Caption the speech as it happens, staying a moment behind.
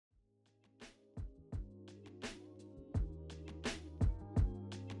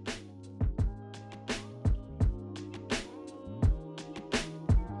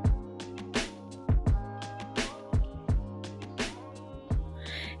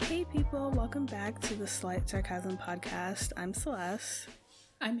Hey people, welcome back to the Slight Sarcasm Podcast. I'm Celeste.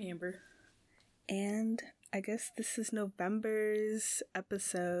 I'm Amber. And I guess this is November's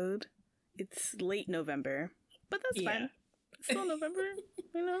episode. It's late November, but that's fine. It's still November,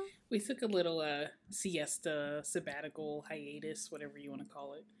 you know? We took a little siesta, sabbatical, hiatus, whatever you want to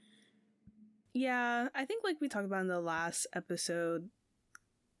call it. Yeah, I think like we talked about in the last episode,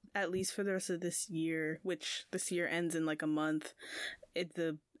 at least for the rest of this year, which this year ends in like a month,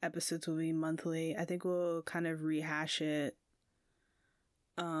 the episodes will be monthly. I think we'll kind of rehash it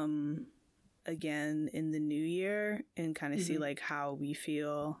again in the new year and kind of see like how we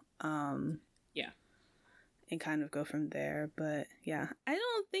feel. And kind of go from there. But yeah, I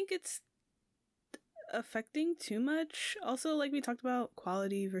don't think it's affecting too much. Also, like we talked about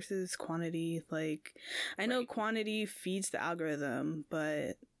quality versus quantity. Like, I know quantity feeds the algorithm,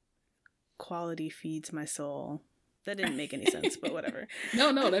 but quality feeds my soul. That didn't make any sense, but whatever.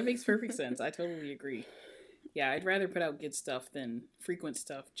 No, that makes perfect sense. I totally agree. Yeah, I'd rather put out good stuff than frequent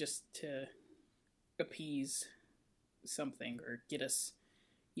stuff just to appease something or get us,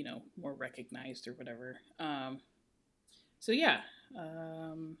 you know, more recognized or whatever. So yeah,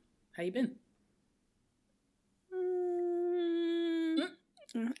 how you been?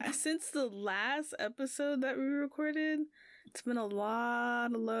 Since the last episode that we recorded, it's been a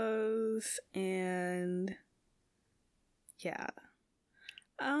lot of lows and yeah.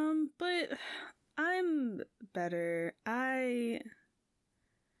 But I'm better. I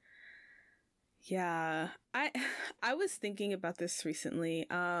was thinking about this recently.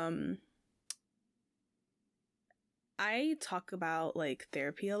 I talk about like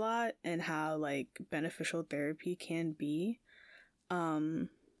therapy a lot and how like beneficial therapy can be.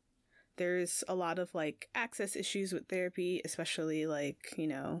 There's a lot of like access issues with therapy, especially like, you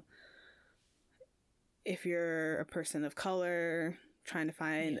know, if you're a person of color trying to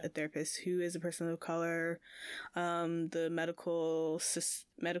find a therapist who is a person of color. The medical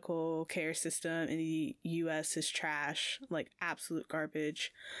care system in the US is trash, like absolute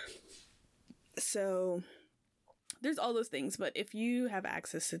garbage. So there's all those things, but if you have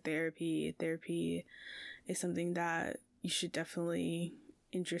access to therapy is something that you should definitely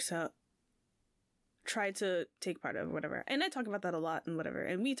try to take part of, whatever. And I talk about that a lot and whatever,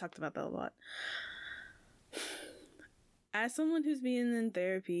 and we talked about that a lot. As someone who's been in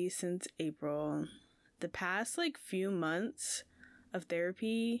therapy since April, the past like few months of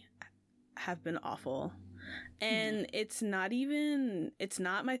therapy have been awful. And it's not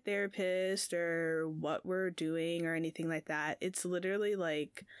my therapist or what we're doing or anything like that. It's literally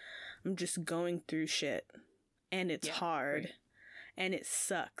like I'm just going through shit and it's hard and it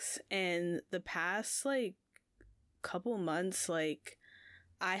sucks. And the past like couple months, like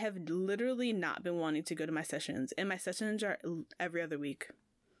I have literally not been wanting to go to my sessions, and my sessions are every other week.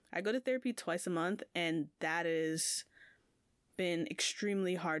 I go to therapy twice a month, and that has been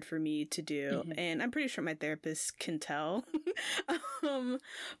extremely hard for me to do. And I'm pretty sure my therapist can tell.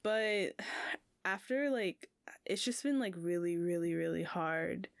 But after like, it's just been like really, really, really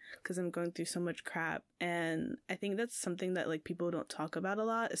hard because I'm going through so much crap. And I think that's something that like people don't talk about a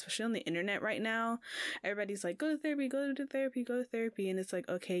lot, especially on the internet right now. Everybody's like, go to therapy, go to therapy, go to therapy. And it's like,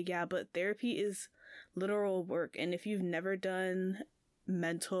 okay, yeah, but therapy is literal work. And if you've never done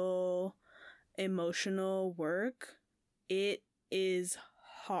mental, emotional work, it is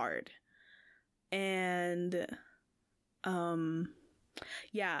hard. And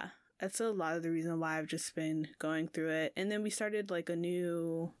yeah, that's a lot of the reason why I've just been going through it. And then we started like a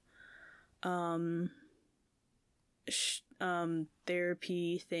new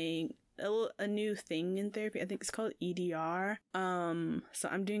therapy thing, a new thing in therapy. I think it's called EDR. So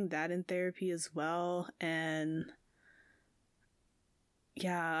I'm doing that in therapy as well. And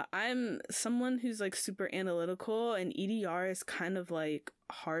yeah, I'm someone who's like super analytical, and EDR is kind of like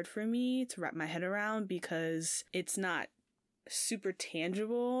hard for me to wrap my head around because it's not super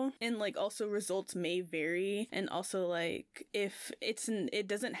tangible, and like also results may vary, and also like if it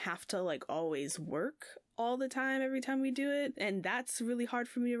doesn't have to like always work all the time every time we do it, and that's really hard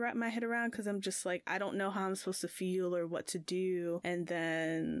for me to wrap my head around because I'm just like, I don't know how I'm supposed to feel or what to do. And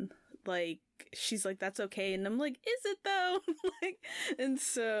then like she's like, that's okay, and I'm like, is it though? Like, and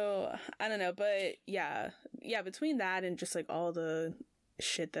so I don't know, but yeah, between that and just like all the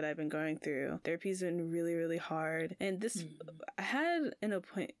shit that I've been going through, therapy's been really, really hard. And this I had an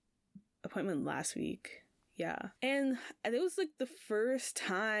appointment last week, and it was like the first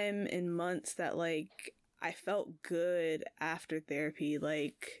time in months that like I felt good after therapy,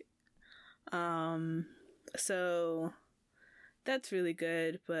 like so that's really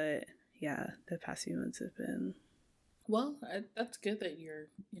good. But yeah, the past few months have been Well, that's good that you're,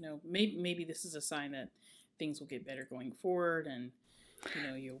 maybe this is a sign that things will get better going forward, and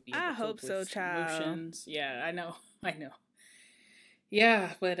you'll be able I to hope cope so, with child. emotions. Yeah, I know, I know.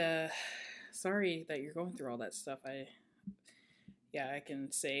 Yeah, but sorry that you're going through all that stuff. I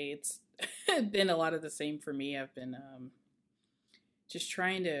can say it's been a lot of the same for me. I've been just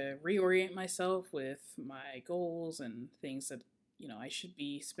trying to reorient myself with my goals and things that I should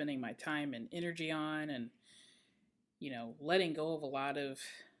be spending my time and energy on, and letting go of a lot of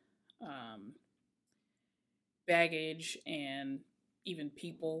um, baggage and even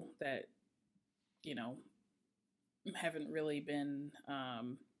people that you know haven't really been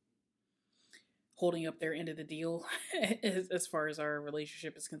holding up their end of the deal as far as our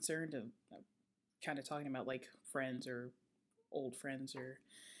relationship is concerned. Kind of talking about like friends or old friends, or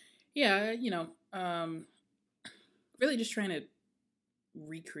yeah, really just trying to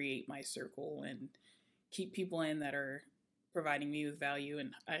recreate my circle and keep people in that are providing me with value,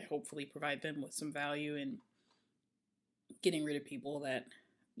 and I hopefully provide them with some value, and getting rid of people that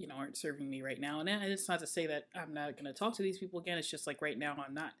aren't serving me right now. And it's not to say that I'm not going to talk to these people again. It's just like right now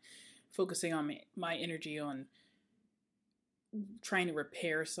I'm not focusing on my energy on trying to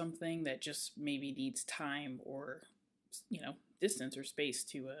repair something that just maybe needs time or distance or space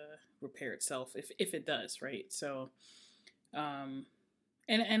to repair itself, if it does, right? So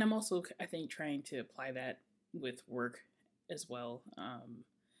and I'm also, I think, trying to apply that with work as well.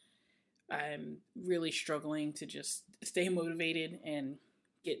 I'm really struggling to just stay motivated and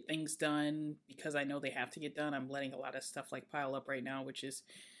get things done because I know they have to get done. I'm letting a lot of stuff like pile up right now, which is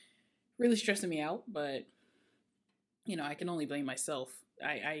really stressing me out, but I can only blame myself.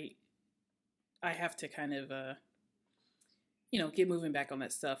 I have to kind of get moving back on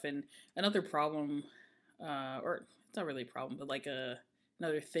that stuff. And another problem, or it's not really a problem, but like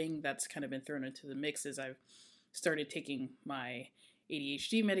another thing that's kind of been thrown into the mix is I've started taking my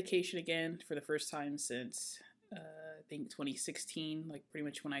ADHD medication again for the first time since I think 2016, like pretty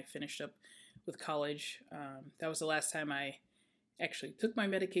much when I finished up with college. That was the last time I actually took my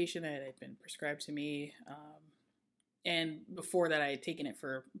medication that had been prescribed to me. And before that, I had taken it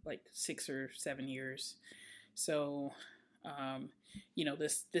for like 6 or 7 years. So,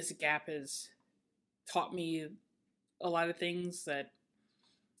 this gap has taught me a lot of things that,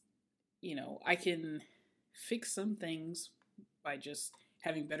 I can fix some things by just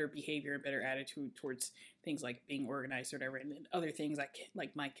having better behavior and better attitude towards things like being organized or whatever. And then other things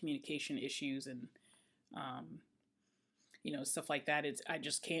like my communication issues and, stuff like that. I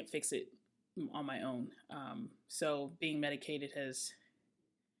just can't fix it on my own. So being medicated has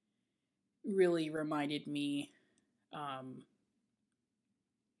really reminded me, I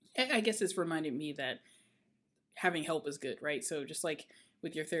guess it's reminded me that having help is good, right? So just like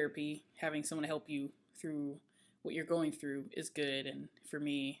with your therapy, having someone help you through what you're going through is good. And for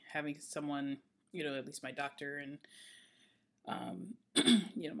me, having someone, at least my doctor and,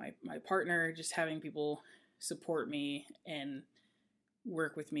 my partner, just having people support me and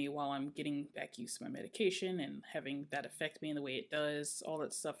work with me while I'm getting back used to my medication and having that affect me in the way it does, all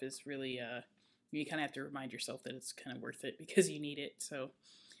that stuff is really, you kind of have to remind yourself that it's kind of worth it because you need it. So,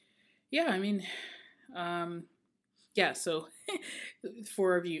 yeah, I mean, so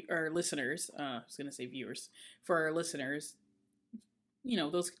for our listeners, I was going to say viewers, for our listeners,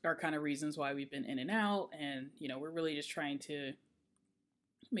 those are kind of reasons why we've been in and out. And, we're really just trying to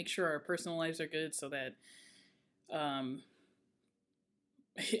make sure our personal lives are good so that,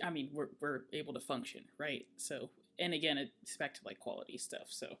 we're able to function, right? So, and again, it's back to like quality stuff.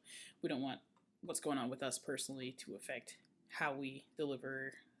 So we don't want what's going on with us personally to affect how we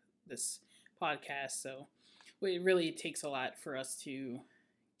deliver this podcast. So it really takes a lot for us to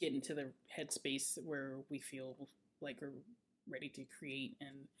get into the headspace where we feel like we're ready to create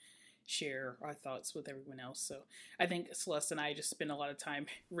and share our thoughts with everyone else. So I think Celeste and I just spend a lot of time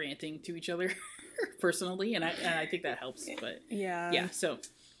ranting to each other personally, and I think that helps. But yeah. So,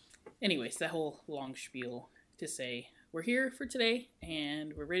 anyways, that whole long spiel to say we're here for today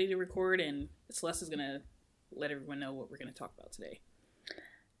and we're ready to record, and Celeste is gonna let everyone know what we're gonna talk about today.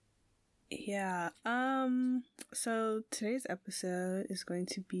 Yeah. So today's episode is going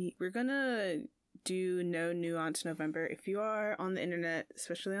to be, we're gonna do no Nuance November. If you are on the internet,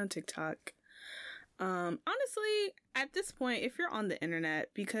 especially on TikTok, honestly, at this point, if you're on the internet,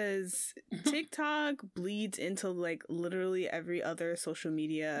 because TikTok bleeds into like literally every other social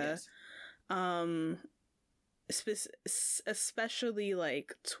media, especially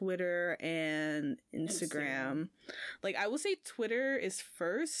like Twitter and Instagram. Like I will say Twitter is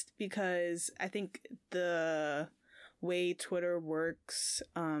first because I think way Twitter works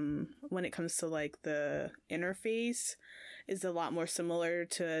when it comes to like the interface is a lot more similar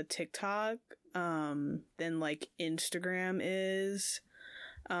to TikTok than like Instagram is.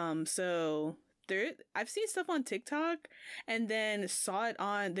 So there, I've seen stuff on TikTok and then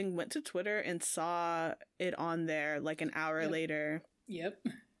then went to Twitter and saw it on there like an hour later. Yep.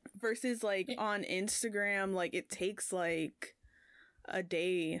 Versus like on Instagram, like it takes like a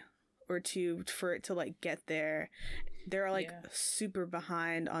day or two for it to like get there. They're like super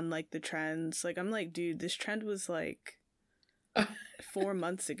behind on like the trends. Like I'm like, dude, this trend was like 4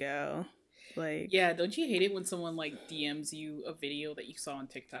 months ago. Like, yeah, don't you hate it when someone like DMs you a video that you saw on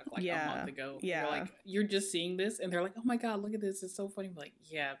TikTok like a month ago? Yeah. You're like, you're just seeing this and they're like, oh my god, look at this, it's so funny. I'm like,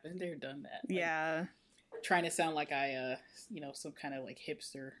 yeah, been there, done that. Like, yeah. Trying to sound like I some kind of like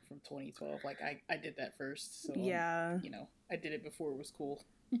hipster from 2012. Like I did that first. So yeah. I did it before it was cool.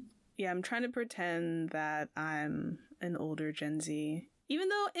 Yeah, I'm trying to pretend that I'm an older Gen Z. Even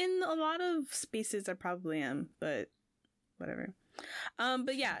though in a lot of spaces I probably am, but whatever.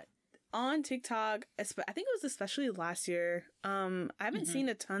 But yeah, on TikTok, I think it was especially last year. I haven't seen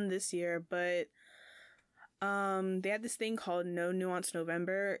a ton this year, but they had this thing called No Nuance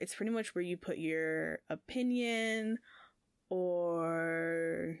November. It's pretty much where you put your opinion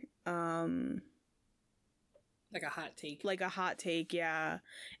or like a hot take. Like a hot take, yeah,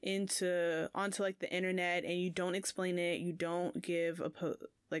 onto like the internet, and you don't explain it, you don't give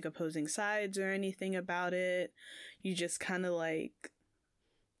opposing sides or anything about it. You just kind of like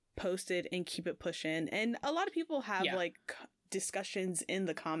post it and keep it pushing. And a lot of people have like discussions in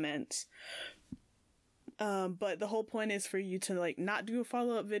the comments. But the whole point is for you to like not do a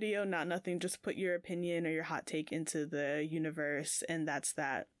follow-up video, not nothing, just put your opinion or your hot take into the universe, and that's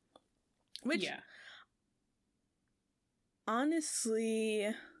that. Which honestly,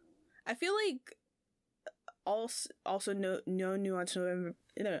 I feel like also no Nuance November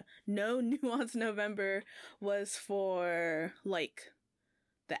No Nuance November was for like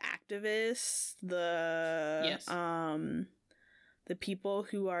the activists, the people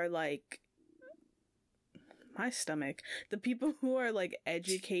who are like the people who are like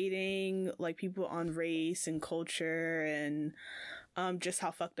educating like people on race and culture and just how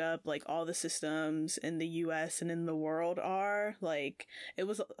fucked up like all the systems in the US and in the world are. Like it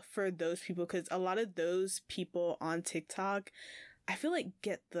was for those people, because a lot of those people on TikTok I feel like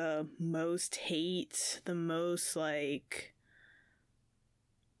get the most hate, the most like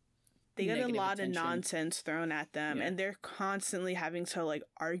they get a lot of nonsense thrown at them, and they're constantly having to like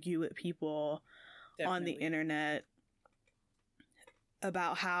argue with people on the internet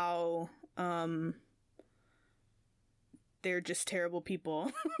about how they're just terrible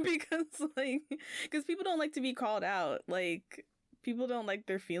people because people don't like to be called out. Like people don't like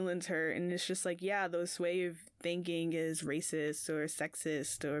their feelings hurt, and it's just like, yeah, this way of thinking is racist or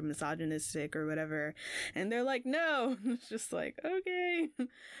sexist or misogynistic or whatever, and they're like, no. It's just like, okay.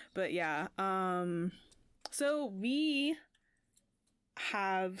 But yeah, so we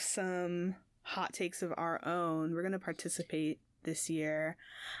have some hot takes of our own. We're gonna participate this year.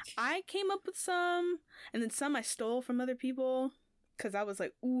 I came up with some, and then some I stole from other people because I was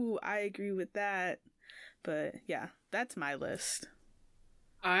like, ooh, I agree with that. But yeah, that's my list.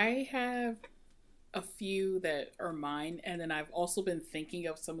 I have a few that are mine, and then I've also been thinking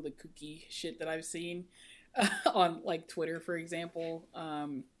of some of the kooky shit that I've seen on like Twitter, for example.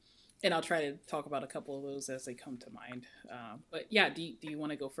 And I'll try to talk about a couple of those as they come to mind. But yeah, do you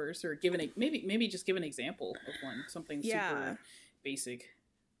want to go first, or maybe just give an example of one, something super basic?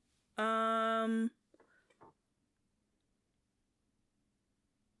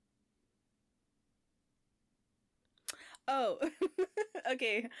 Oh,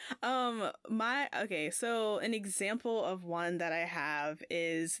 okay. So an example of one that I have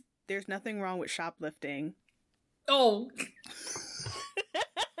is there's nothing wrong with shoplifting. Oh.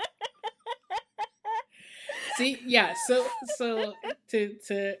 See, yeah, so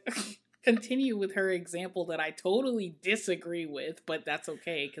to continue with her example that I totally disagree with, but that's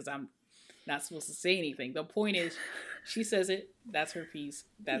okay because I'm not supposed to say anything. The point is, she says it, that's her piece,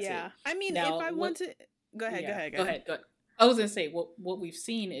 that's it. I mean, now, if I want to... Go ahead. I was going to say, what we've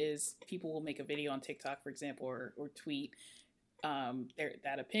seen is people will make a video on TikTok, for example, or tweet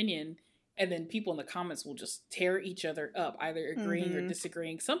that opinion, and then people in the comments will just tear each other up, either agreeing or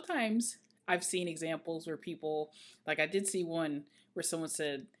disagreeing. Sometimes I've seen examples where people, like I did see one where someone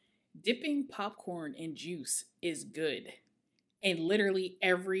said, dipping popcorn in juice is good. And literally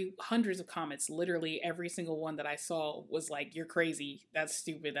hundreds of comments, literally every single one that I saw was like, you're crazy, that's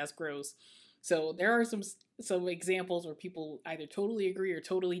stupid, that's gross. So there are some examples where people either totally agree or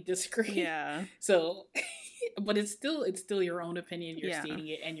totally disagree. Yeah. So but it's still your own opinion. You're Yeah. stating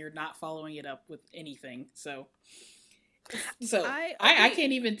it, and you're not following it up with anything. So I I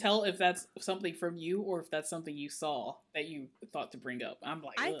can't even tell if that's something from you or if that's something you saw that you thought to bring up. I'm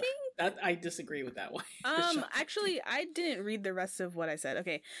like, I ugh, think I disagree with that one. actually I didn't read the rest of what I said.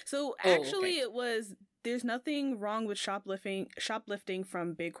 Okay. So Oh, actually okay. it was there's nothing wrong with shoplifting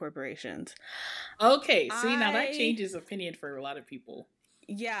from big corporations. Okay, see, now that I changes opinion for a lot of people.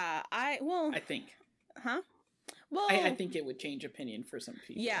 yeah, I think. huh? I Well, think it would change opinion for some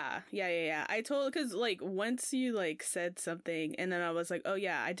people. yeah. I told because like once you like said something, and then I was like, oh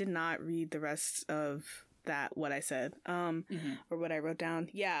yeah, I did not read the rest of that what I said, Mm-hmm. or what I wrote down.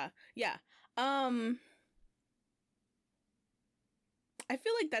 Yeah. Um, I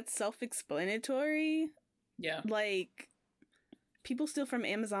feel like that's self-explanatory. Yeah. Like people steal from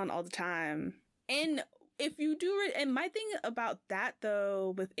Amazon all the time, and if you do it, and my thing about that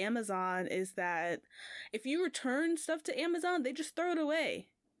though with Amazon is that if you return stuff to Amazon, they just throw it away.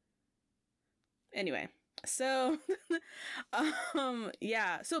 Anyway, so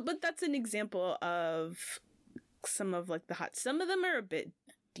yeah, so but that's an example of some of like the hot, some of them are a bit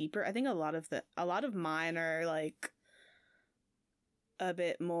deeper. I think a lot of mine are like a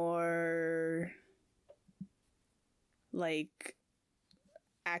bit more like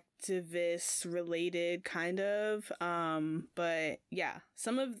activist related kind of, but yeah,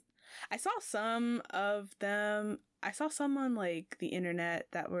 I saw some of them, I saw some on like the internet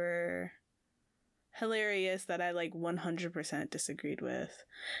that were hilarious that I like 100% disagreed with.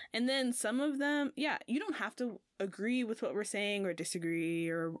 And then some of them, yeah, you don't have to agree with what we're saying or disagree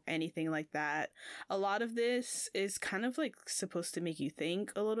or anything like that. A lot of this is kind of like supposed to make you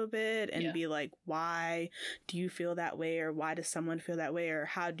think a little bit and be like, why do you feel that way, or why does someone feel that way, or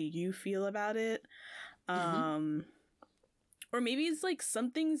how do you feel about it? Or maybe it's like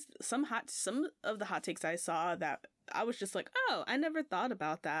some of the hot takes I saw that I was just like, oh, I never thought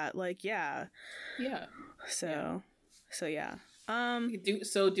about that. Like, yeah. So yeah.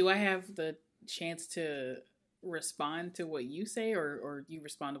 Do I have the chance to respond to what you say, or you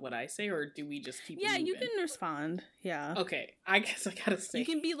respond to what I say, or do we just keep moving? You can respond. Yeah. Okay, I guess I gotta say, you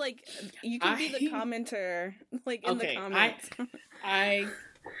can be the commenter, like in the comments. I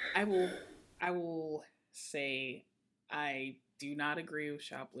will say I do not agree with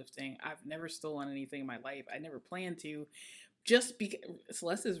shoplifting. I've never stolen anything in my life. I never plan to. Just because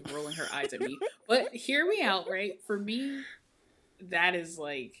Celeste is rolling her eyes at me, but hear me out, right? For me, that is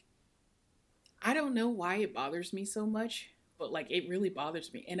like, I don't know why it bothers me so much, but like it really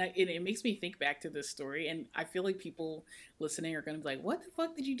bothers me, and it makes me think back to this story, and I feel like people listening are gonna be like, "What the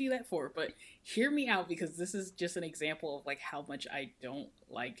fuck did you do that for?" But hear me out, because this is just an example of like how much I don't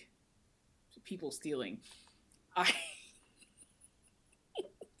like people stealing.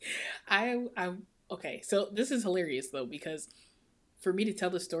 I okay, so this is hilarious though, because for me to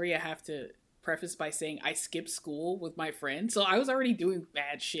tell the story, I have to preface by saying I skipped school with my friend. So I was already doing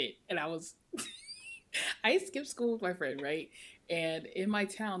bad shit, and I skipped school with my friend, right? And in my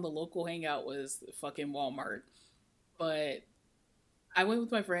town, the local hangout was fucking Walmart. But I went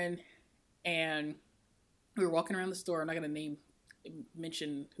with my friend, and we were walking around the store. I'm not gonna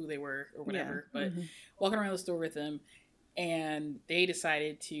mention who they were or whatever, but walking around the store with them, and they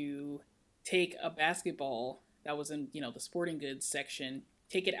decided to take a basketball that was in, the sporting goods section,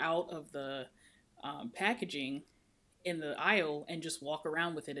 take it out of the packaging in the aisle, and just walk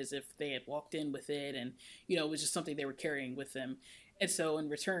around with it as if they had walked in with it, and it was just something they were carrying with them. And so in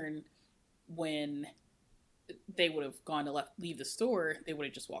return, when they would have gone to leave the store, they would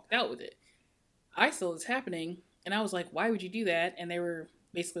have just walked out with it. I saw this happening, and I was like, why would you do that? And they were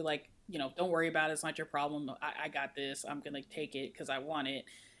basically like, don't worry about it, it's not your problem, I got this, I'm gonna take it because I want it.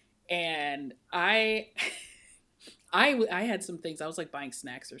 And I had some things, I was like buying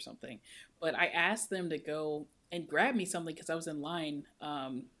snacks or something, but I asked them to go and grab me something because I was in line,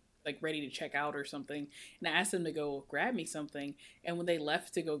 like ready to check out or something, and I asked them to go grab me something, and when they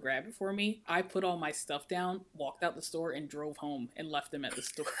left to go grab it for me, I put all my stuff down, walked out the store, and drove home and left them at the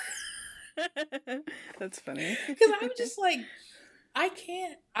store. That's funny. Because I'm just like,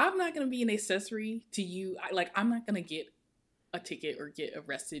 I'm not going to be an accessory to you. I'm not going to get a ticket or get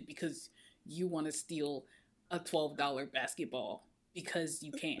arrested because you want to steal a $12 basketball because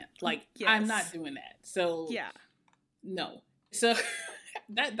you can. Like, yes. I'm not doing that. So, yeah. No. So,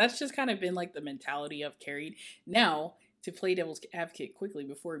 that's just kind of been like the mentality I've carried. Now, to play devil's advocate quickly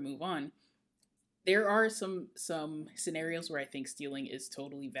before we move on, there are some scenarios where I think stealing is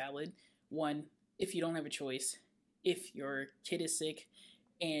totally valid. One, if you don't have a choice, if your kid is sick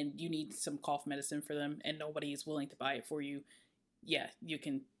and you need some cough medicine for them and nobody is willing to buy it for you, yeah, you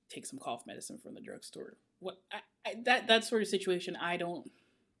can take some cough medicine from the drugstore. that sort of situation, I don't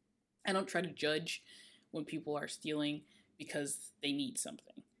try to judge when people are stealing because they need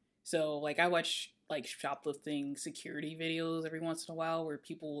something. So like I watch like shoplifting security videos every once in a while where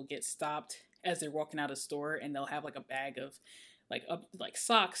people will get stopped as they're walking out of a store and they'll have like a bag of like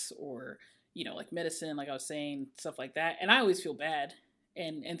socks or like medicine, like I was saying, stuff like that. And I always feel bad.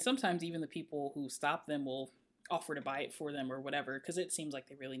 And sometimes even the people who stop them will offer to buy it for them or whatever because it seems like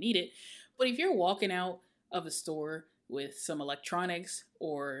they really need it. But if you're walking out of a store with some electronics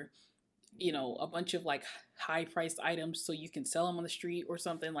or a bunch of like high priced items so you can sell them on the street or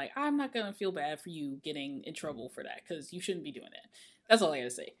something, like I'm not gonna feel bad for you getting in trouble for that because you shouldn't be doing that. That's all I gotta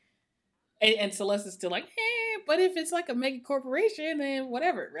say. And Celeste is still like, but if it's like a mega corporation, then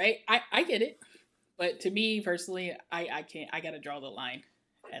whatever, right? I get it. But to me personally, I can't. I gotta draw the line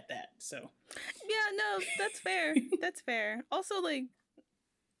at that. So yeah, no, that's fair. That's fair. Also, like,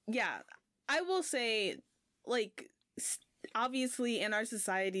 yeah, I will say, like, obviously in our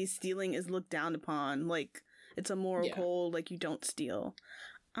society, stealing is looked down upon. Like, it's a moral code. Like, you don't steal.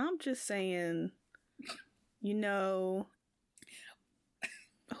 I'm just saying, who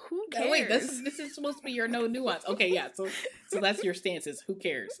cares? Wait, this is supposed to be your no nuance. Okay, yeah. So that's your stances. Who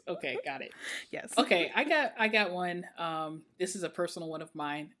cares? Okay, got it. Yes. Okay, I got one. This is a personal one of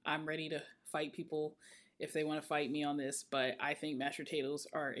mine. I'm ready to fight people if they want to fight me on this, but I think mashed potatoes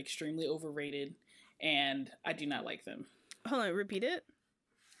are extremely overrated, and I do not like them. Hold on, repeat it.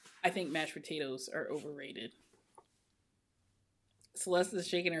 I think mashed potatoes are overrated. Celeste is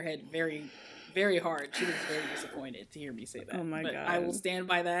shaking her head very, very hard. She was very disappointed to hear me say that. Oh my God. I will stand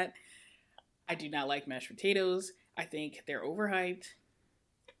by that. I do not like mashed potatoes. I think they're overhyped.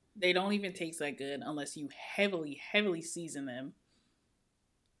 They don't even taste that good unless you heavily, heavily season them.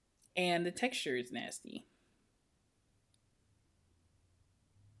 And the texture is nasty.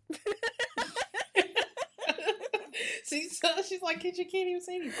 See, so she's like, you can't even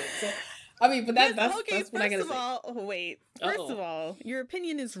say anything. So, I mean, but that's what I gotta say. First of all, your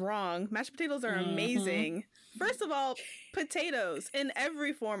opinion is wrong. Mashed potatoes are amazing. First of all, potatoes in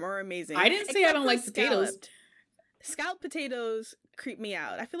every form are amazing. I didn't say I don't like potatoes. Scalloped potatoes creep me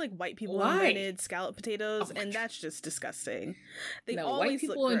out. I feel like white people invented scalloped potatoes, and that's just disgusting. White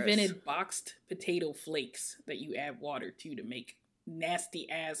people invented boxed potato flakes that you add water to make nasty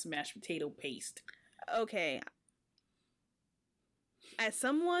ass mashed potato paste. Okay. As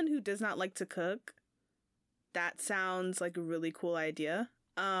someone who does not like to cook, that sounds like a really cool idea.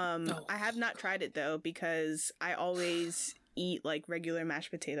 I have not tried it though because I always eat like regular mashed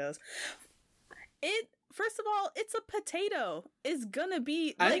potatoes. First of all, it's a potato. It's gonna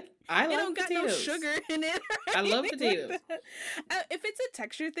be like I it like don't potatoes. Got no sugar in it. I love potatoes. Like if it's a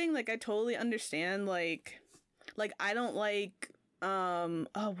texture thing, like I totally understand. Like I don't like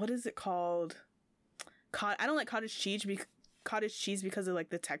what is it called? I don't like cottage cheese because of like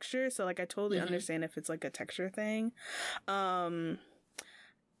the texture. So like I totally understand if it's like a texture thing.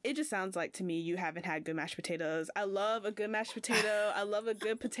 It just sounds like to me you haven't had good mashed potatoes. I love a good mashed potato. I love a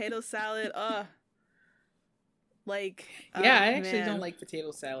good potato salad. I actually don't like potato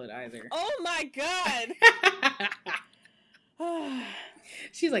salad either. Oh my God.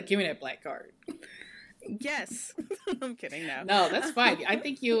 She's like, give me that black card. Yes. I'm kidding now. No, that's fine. I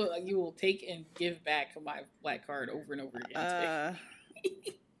think you will take and give back my black card over and over again.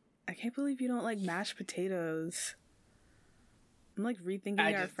 I can't believe you don't like mashed potatoes. I'm like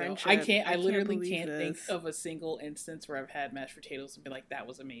rethinking our friendship. I literally can't think of a single instance where I've had mashed potatoes and be like, that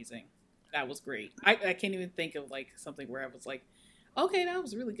was amazing. That was great. I can't even think of like something where I was like, okay, that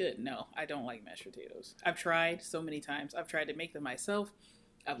was really good. No, I don't like mashed potatoes. I've tried so many times. I've tried to make them myself.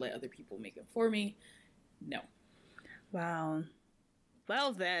 I've let other people make them for me. No. Wow.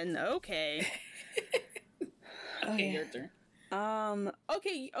 Well then, okay. Okay, your turn.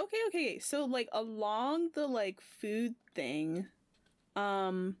 Okay. So like along the like food thing,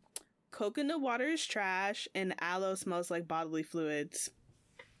 coconut water is trash and aloe smells like bodily fluids.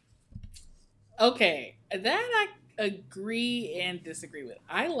 Okay, that I agree and disagree with.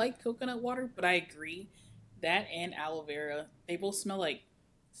 I like coconut water, but I agree that and aloe vera, they both smell like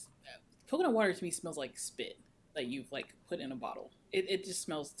coconut water. To me smells like spit that you've like put in a bottle. It just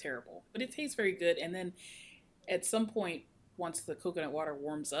smells terrible, but it tastes very good. And then at some point, once the coconut water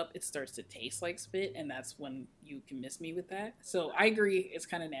warms up, it starts to taste like spit, and that's when you can miss me with that. So I agree, it's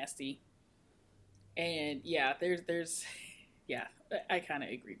kind of nasty. And yeah, there's I kind of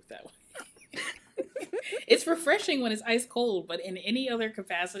agree with that one. It's refreshing when it's ice cold, but in any other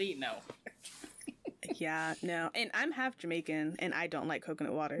capacity, no. Yeah, no. And I'm half Jamaican and I don't like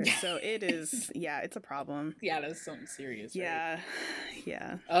coconut water. So it is, it's a problem. Yeah, that's something serious. Yeah. Right?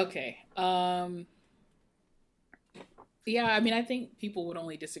 Yeah. Okay. Yeah, I mean, I think people would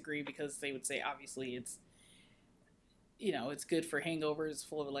only disagree because they would say obviously it's, it's good for hangovers,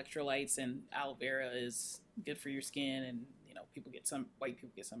 full of electrolytes, and aloe vera is good for your skin, and white people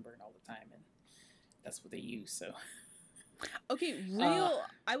get sunburn all the time, and that's what they use. So, Okay,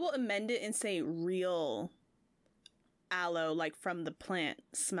 I will amend it and say real aloe, like from the plant,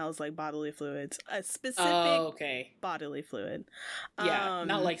 smells like bodily fluids. A specific okay, bodily fluid. yeah,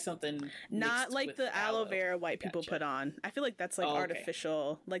 not like something Not mixed like with the aloe vera white people Gotcha. put on. I feel like that's like Okay.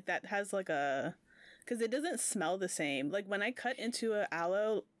 artificial. Like that has like a, because it doesn't smell the same. Like when I cut into a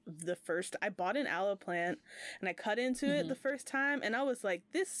aloe, I bought an aloe plant and I cut into it the first time and I was like,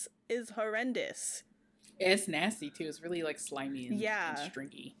 this is horrendous. It's nasty too. It's really like slimy and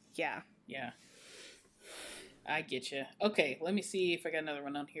stringy. Yeah. Yeah. I get you. Okay, let me see if I got another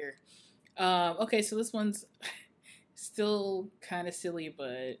one on here. Okay, so this one's still kind of silly,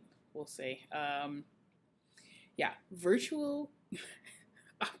 but we'll see. Yeah, virtual.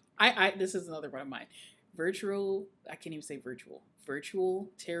 This is another one of mine. Virtual. I can't even say virtual. Virtual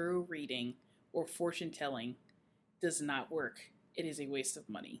tarot reading or fortune telling does not work. It is a waste of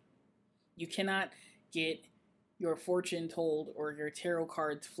money. You cannot get your fortune told or your tarot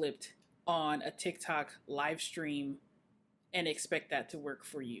cards flipped on a TikTok live stream and expect that to work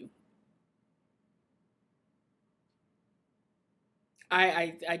for you.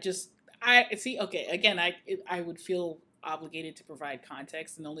 I see. Okay, again, I would feel obligated to provide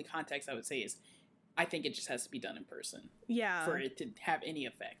context, and the only context I would say is I think it just has to be done in person. Yeah. For it to have any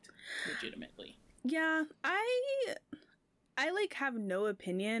effect, legitimately. Yeah, I like have no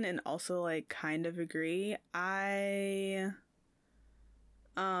opinion and also like kind of agree. I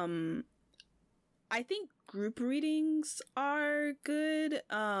think group readings are good.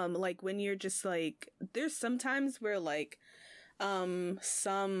 Like when you're just like, there's sometimes where like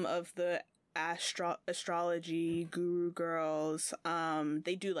some of the astrology guru girls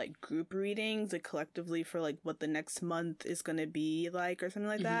they do like group readings like collectively for like what the next month is gonna be like or something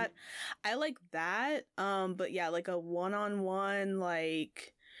like that. I like that, but yeah, like a one-on-one,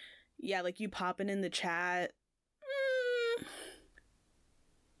 like like you popping in the chat,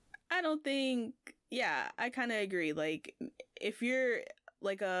 I don't think, I kind of agree. Like if you're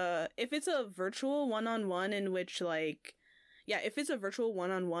like if it's a virtual one-on-one in which like if it's a virtual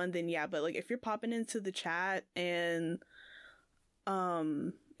one-on-one, then but like if you're popping into the chat and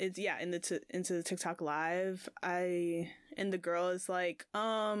it's into the TikTok live, and the girl is like,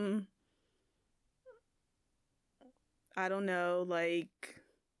 I don't know, like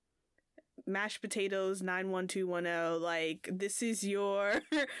mashed potatoes 91210, like this is your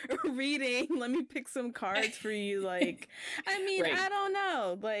reading, let me pick some cards for you, like I mean, right. I don't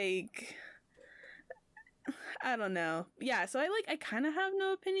know, like I don't know. Yeah, so I kind of have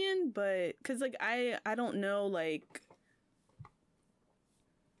no opinion, but cuz like I don't know, like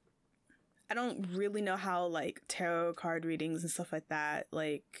I don't really know how like tarot card readings and stuff like that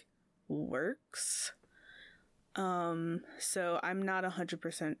like works. So I'm not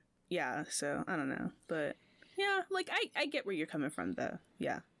 100%. Yeah, so I don't know, but yeah, like I get where you're coming from though.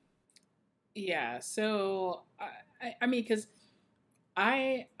 Yeah. Yeah, so I mean, because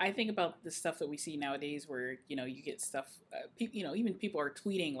I think about the stuff that we see nowadays where, you get stuff, even people are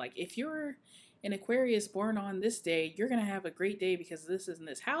tweeting, like, if you're an Aquarius born on this day, you're going to have a great day because this and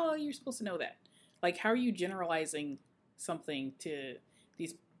this. How are you supposed to know that? Like, how are you generalizing something to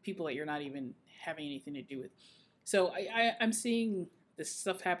these people that you're not even having anything to do with? So I'm seeing this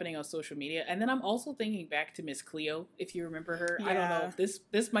stuff happening on social media. And then I'm also thinking back to Miss Cleo, if you remember her. Yeah. I don't know if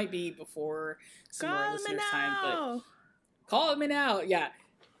this might be before some of our listeners' time, but call me now. Yeah.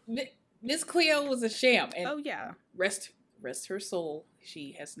 Miss Cleo was a sham. And rest her soul.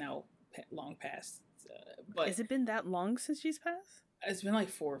 She has now long passed. But has it been that long since she's passed? It's been like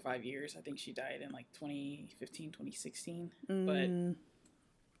 4 or 5 years. I think she died in like 2015, 2016. But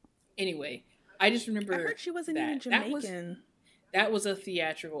anyway, I just remember. I heard she wasn't even Jamaican. That was a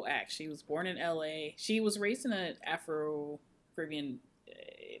theatrical act. She was born in LA. She was raised in an Afro-Caribbean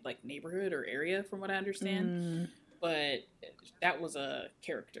like neighborhood or area, from what I understand. But that was a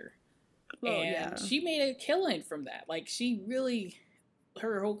character. And she made a killing from that. Like, she really,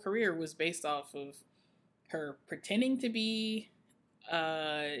 her whole career was based off of her pretending to be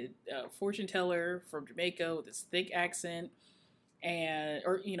a fortune teller from Jamaica with this thick accent,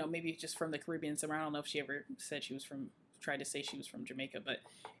 or maybe just from the Caribbean somewhere. I don't know if she ever said tried to say she was from Jamaica, but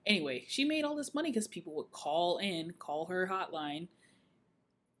anyway, she made all this money because people would call her hotline,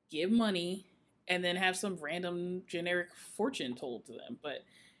 give money, and then have some random generic fortune told to them. But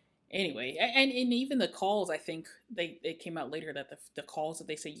Anyway, and even the calls, I think it came out later that the calls that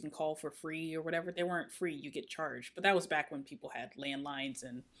they say you can call for free or whatever, they weren't free. You get charged. But that was back when people had landlines,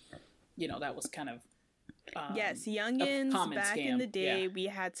 and that was kind of yes, youngins back scam. in the day, we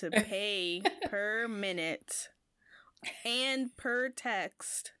had to pay per minute and per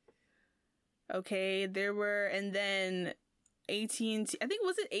text. Okay, and then AT&T, I think,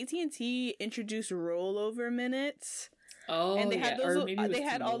 was it AT&T introduced rollover minutes? Oh, and they had they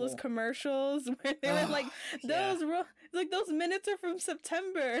had all those commercials where they were like, those minutes are from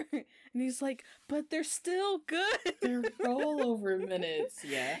September, and he's like, but they're still good. They're rollover minutes.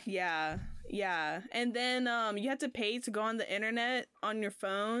 Yeah. And then you had to pay to go on the internet on your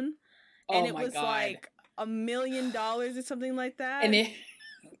phone, and it was like $1 million or something like that. And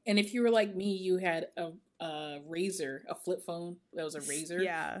if you were like me, you had a Razor, a flip phone that was a Razor,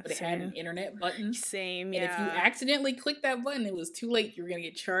 but it had an internet button. Same, and if you accidentally clicked that button, it was too late. You were gonna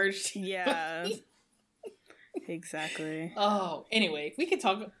get charged. Yeah, exactly. Oh, anyway, we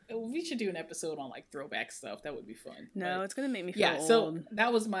should do an episode on like throwback stuff. That would be fun. No, it's gonna make me feel old. So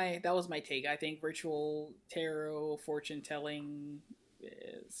that was my take. I think virtual tarot, fortune telling,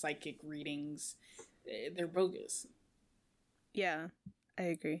 psychic readings, they're bogus. Yeah, I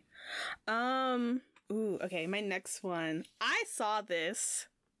agree. Ooh, okay, my next one. I saw this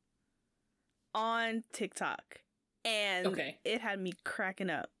on TikTok, and it had me cracking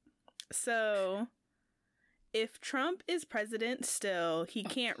up. So, if Trump is president still, he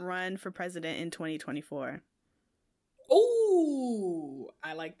can't run for president in 2024. Ooh,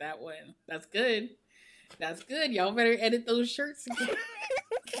 I like that one. That's good. That's good. Y'all better edit those shirts again.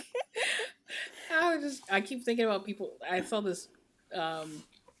 I keep thinking about people. I saw this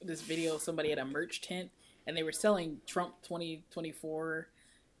this video of somebody at a merch tent, and they were selling Trump 2024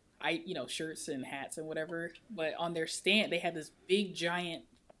 shirts and hats and whatever, but on their stand they had this big giant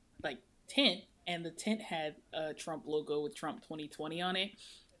like tent, and the tent had a Trump logo with Trump 2020 on it,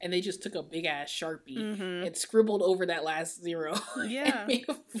 and they just took a big ass Sharpie and scribbled over that last zero. Yeah. I mean,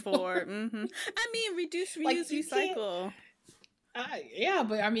 reduce, reuse, recycle. Yeah,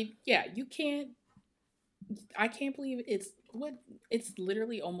 but I mean, you can't. I can't believe it's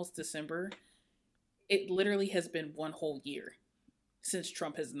literally almost December. It literally has been one whole year since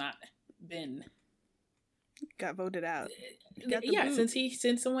Trump has not got voted out.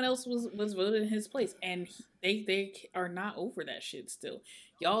 Since someone else was voted in his place, and they are not over that shit still.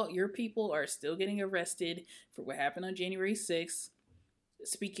 Your people are still getting arrested for what happened on January 6th.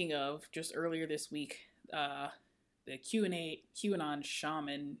 Speaking of, just earlier this week, the QAnon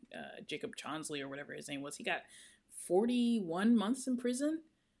shaman, Jacob Chansley or whatever his name was, he got 41 months in prison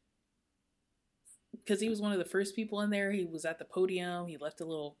because he was one of the first people in there. He was at the podium. He left a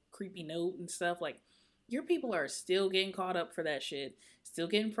little creepy note and stuff. Like, your people are still getting caught up for that shit, still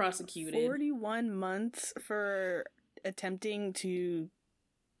getting prosecuted. 41 months for attempting to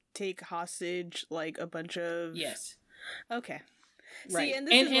take hostage like a bunch of... Yes. Okay. Right. See,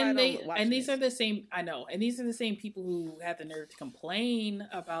 these are the same, I know, and these are the same people who have the nerve to complain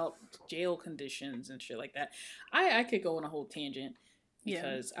about jail conditions and shit like that. I could go on a whole tangent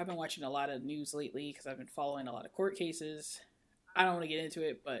because I've been watching a lot of news lately because I've been following a lot of court cases. I don't want to get into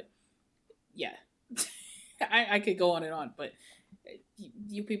it, but yeah, I could go on and on, but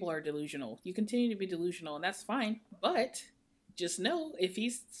you people are delusional. You continue to be delusional, and that's fine, but just know if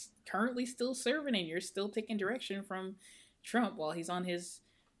he's currently still serving and you're still taking direction from Trump while he's on his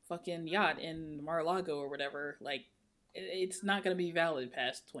fucking yacht in Mar-a-Lago or whatever, like, it's not going to be valid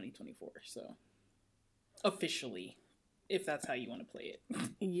past 2024, so officially, if that's how you want to play it.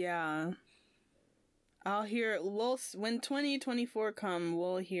 Yeah. I'll hear, when 2024 come,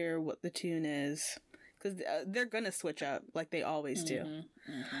 we'll hear what the tune is, because they're going to switch up like they always do.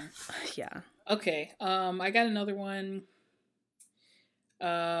 Yeah. Okay, I got another one.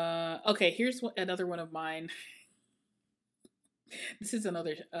 Okay, here's another one of mine. This is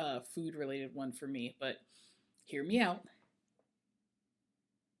another food-related one for me, but hear me out.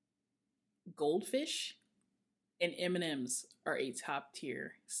 Goldfish and M&Ms are a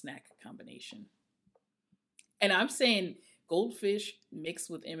top-tier snack combination. And I'm saying goldfish mixed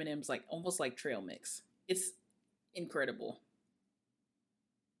with M&Ms, like almost like trail mix. It's incredible.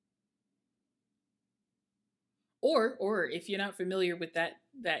 Or if you're not familiar with that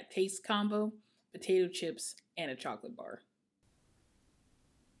taste combo, potato chips and a chocolate bar.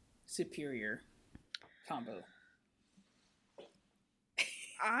 Superior combo.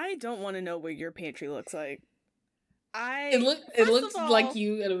 I don't want to know what your pantry looks like. It looks like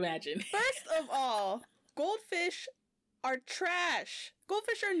you would imagine. First of all, goldfish are trash.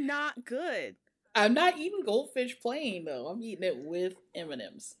 Goldfish are not good. I'm not eating goldfish plain though. I'm eating it with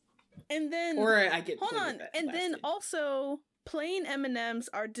M&Ms. And then Or I get hold on, and then blasted. also plain M&Ms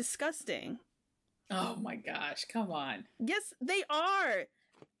are disgusting. Oh my gosh, come on. Yes, they are.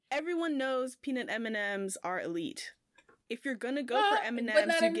 Everyone knows peanut M&Ms are elite. If you're gonna go for M&Ms, but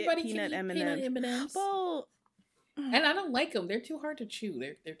not you everybody get peanut can eat M&Ms. peanut M&Ms. Well, and I don't like them. They're too hard to chew.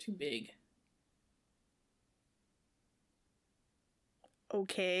 They're too big.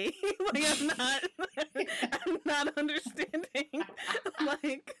 okay. Like I'm not understanding.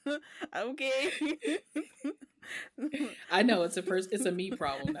 Like, okay. I know it's a me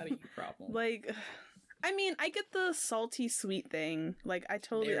problem, not a you problem. Like, I mean, I get the salty sweet thing. Like, I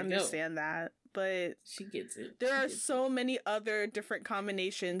totally understand that. But she gets it. There are so many other different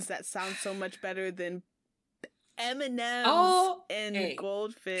combinations that sound so much better than M&Ms and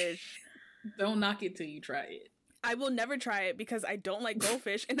Goldfish. Don't knock it till you try it. I will never try it because I don't like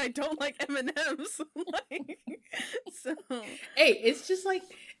Goldfish and I don't like M&Ms. So hey, it's just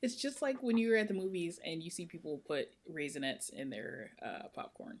like when you're at the movies and you see people put Raisinets in their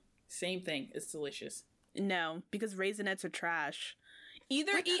popcorn. Same thing. It's delicious. No, because Raisinets are trash.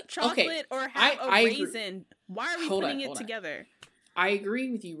 Either eat chocolate or have a raisin. Agree. Why are we putting it together? I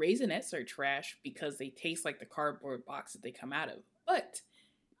agree with you. Raisinets are trash because they taste like the cardboard box that they come out of. But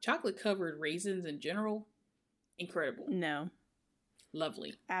chocolate-covered raisins in general, incredible. No.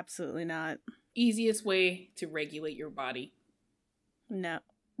 Lovely. Absolutely not. Easiest way to regulate your body. No.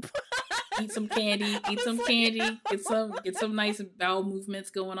 Eat some candy. Eat some candy. Get some nice bowel movements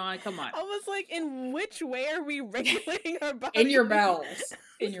going on. Come on. I was like, in which way are we regulating our body? In your bowels.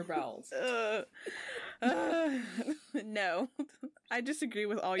 In your bowels. No. I disagree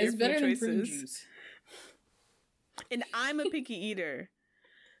with all your food choices. Than prune juice. And I'm a picky eater.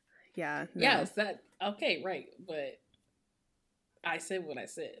 Yeah. No. Yes, that okay, right. But I said what I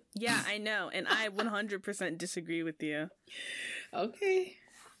said. Yeah, I know. And I 100% disagree with you. Okay.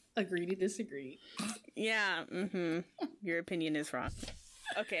 Agree to disagree. Yeah, your opinion is wrong.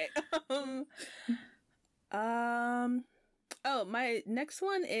 Okay. Oh, my next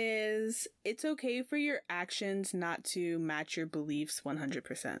one is it's okay for your actions not to match your beliefs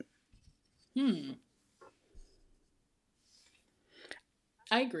 100%.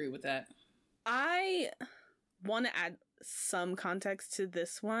 I agree with that. I want to add some context to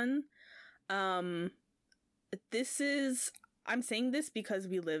this one. I'm saying this because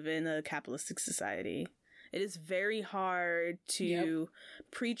we live in a capitalistic society. It is very hard to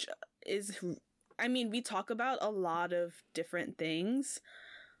preach. We talk about a lot of different things,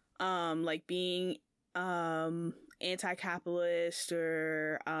 like being anti-capitalist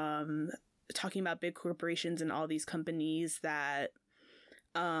or talking about big corporations and all these companies that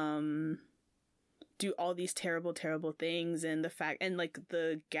do all these terrible things, and the fact and like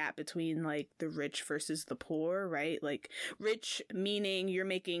the gap between like the rich versus the poor, right? Like rich meaning you're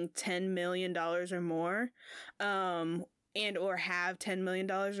making $10 million or more, and or have $10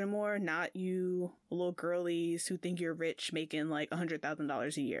 million or more, not you little girlies who think you're rich making like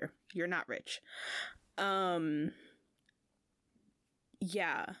 $100,000 a year. You're not rich. Yeah.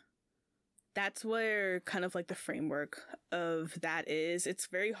 That's where kind of like the framework of that is. It's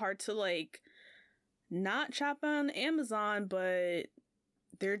very hard to like not shop on Amazon, but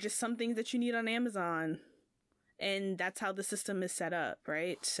there are just some things that you need on Amazon. And that's how the system is set up,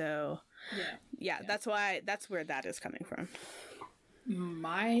 right? So yeah. That's where that is coming from.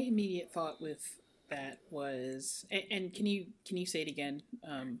 My immediate thought with that was, and can you say it again?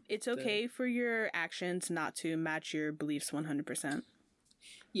 It's okay for your actions not to match your beliefs 100%.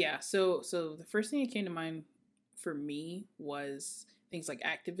 Yeah. So the first thing that came to mind for me was things like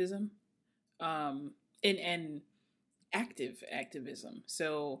activism, and active activism.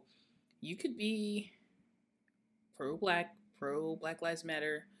 So you could be pro-Black Lives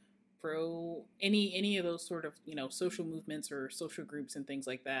Matter, pro any of those sort of, social movements or social groups and things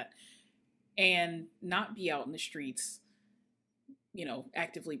like that, and not be out in the streets,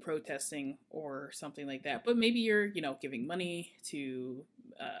 actively protesting or something like that. But maybe you're, giving money to,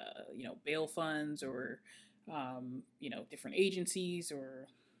 bail funds or, different agencies, or,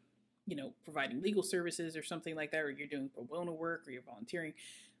 providing legal services or something like that, or you're doing pro bono work, or you're volunteering.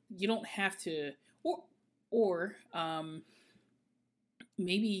 You don't have to, or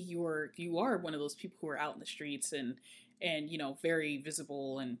maybe you are one of those people who are out in the streets and very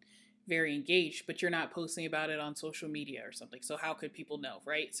visible and very engaged, but you're not posting about it on social media or something. So how could people know,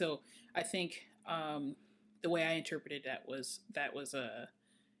 right? So I think the way I interpreted that was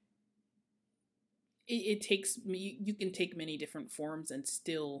it takes you can take many different forms and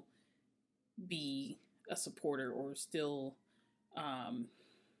still be a supporter, or still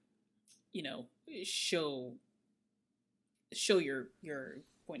show your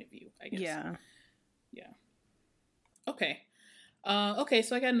point of view, I guess. Yeah. Yeah. Okay. Okay,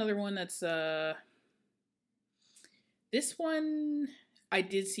 so I got another one that's this one I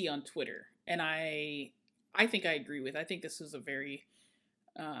did see on Twitter, and I think I agree with. I think this was a very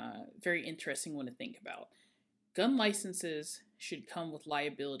very interesting one to think about. Gun licenses should come with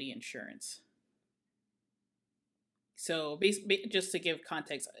liability insurance. So, just to give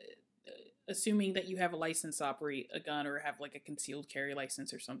context, assuming that you have a license to operate a gun or have like a concealed carry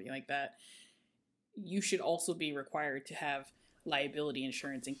license or something like that, you should also be required to have liability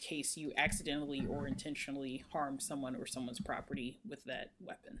insurance in case you accidentally or intentionally harm someone or someone's property with that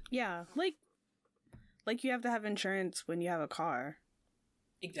weapon. Yeah, like you have to have insurance when you have a car.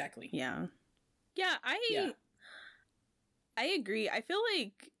 Exactly. Yeah. Yeah, I agree. I feel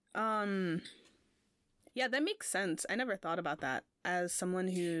like yeah, that makes sense. I never thought about that as someone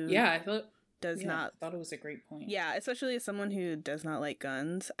who I thought it was a great point. Yeah, especially as someone who does not like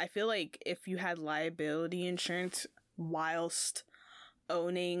guns. I feel like if you had liability insurance whilst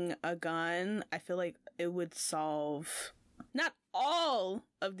owning a gun, I feel like it would solve not all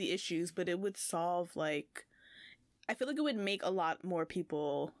of the issues, but it would solve like I feel like it would make a lot more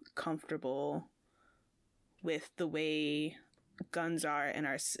people comfortable with the way guns are in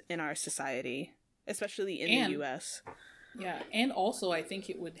our society, especially in the US. Yeah, and also I think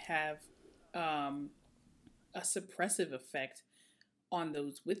it would have a suppressive effect on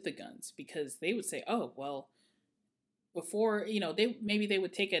those with the guns, because they would say, "Oh, well, before, they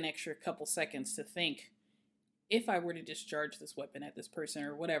would take an extra couple seconds to think, if I were to discharge this weapon at this person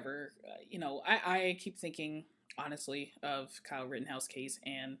or whatever." I keep thinking honestly of Kyle Rittenhouse case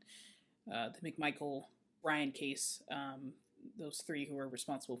and the McMichael Bryan case, those three who were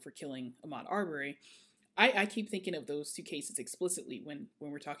responsible for killing Ahmaud Arbery. I keep thinking of those two cases explicitly when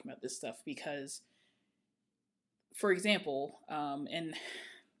we're talking about this stuff, because, for example, and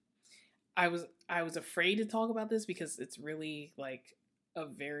I was afraid to talk about this because it's really like a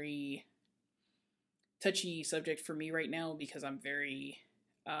very touchy subject for me right now, because I'm very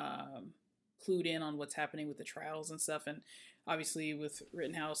clued in on what's happening with the trials and stuff, and obviously with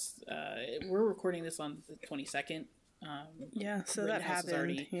Rittenhouse, we're recording this on the 22nd. So Rittenhouse that happened. Has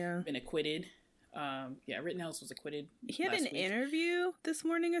already yeah, been acquitted. Rittenhouse was acquitted. He had an interview this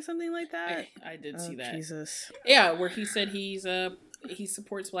morning or something like that. I did see that. Jesus. Yeah, where he said he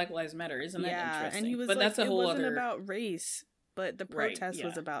supports Black Lives Matter. Isn't that interesting? And he was but like, that's a whole it wasn't other about race, but the protest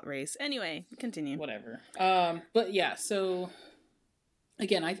was about race. Anyway, continue. Whatever. But yeah, so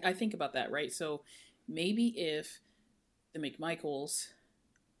again, I think about that, right? So maybe if the McMichaels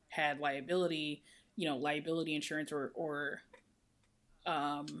had liability insurance, or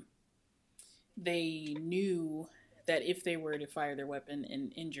they knew that if they were to fire their weapon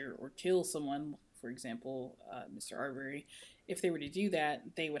and injure or kill someone, for example, Mr. Arbery, if they were to do that,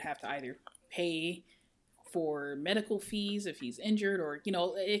 they would have to either pay for medical fees if he's injured, or,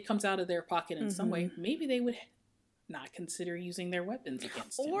 it comes out of their pocket in some way. Maybe they would not consider using their weapons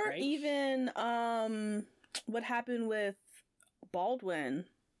against him, or right? even what happened with Baldwin.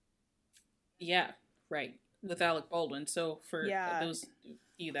 Yeah, right. With Alec Baldwin. So for those of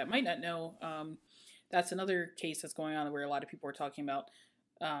you that might not know, that's another case that's going on where a lot of people are talking about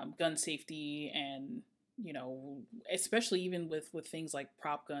gun safety, and especially even with things like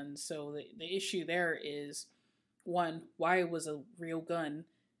prop guns. So the issue there is, one, why was a real gun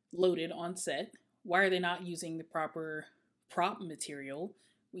loaded on set? Why are they not using the proper prop material,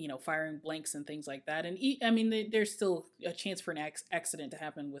 firing blanks and things like that? And there's still a chance for an accident to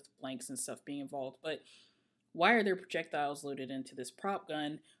happen with blanks and stuff being involved, but why are there projectiles loaded into this prop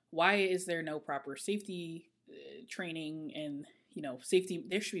gun? Why is there no proper safety training and, safety?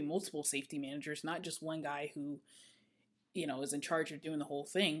 There should be multiple safety managers, not just one guy who, is in charge of doing the whole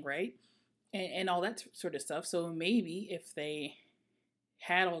thing, right? And all that sort of stuff. So maybe if they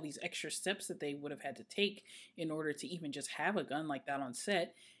had all these extra steps that they would have had to take in order to even just have a gun like that on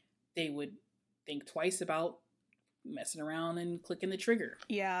set, they would think twice about messing around and clicking the trigger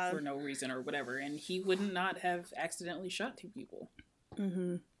for no reason or whatever, and he would not have accidentally shot two people.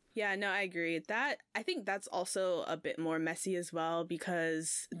 Yeah, no, I agree. That, I think that's also a bit more messy as well,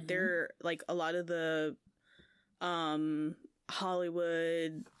 because they're like a lot of the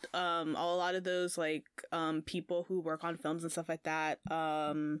Hollywood, a lot of those like people who work on films and stuff like that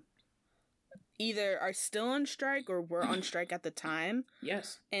either are still on strike or were on strike at the time.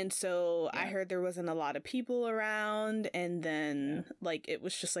 Yes. And so I heard there wasn't a lot of people around, and then like it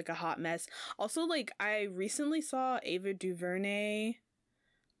was just like a hot mess. Also, like, I recently saw Ava DuVernay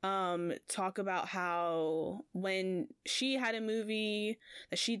talk about how when she had a movie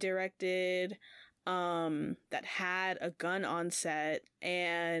that she directed, that had a gun on set,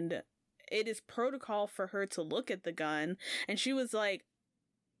 and it is protocol for her to look at the gun, and she was like,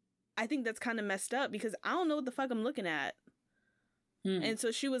 I think that's kind of messed up because I don't know what the fuck I'm looking at. And so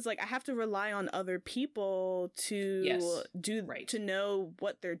she was like, I have to rely on other people to to know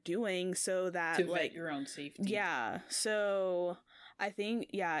what they're doing, so that to vet your own safety. Yeah. So I think,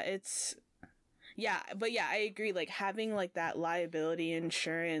 it's, but I agree. Like, having like that liability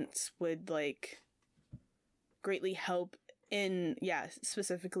insurance would like greatly help in,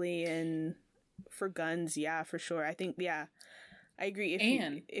 specifically in for guns. Yeah, for sure. I think, I agree.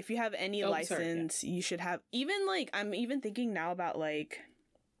 If you have any license, you should have, even like, I'm even thinking now about like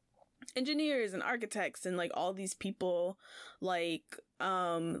engineers and architects and like all these people, like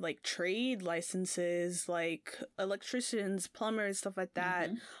trade licenses, like electricians, plumbers, stuff like that.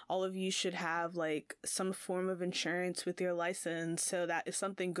 All of you should have like some form of insurance with your license, so that if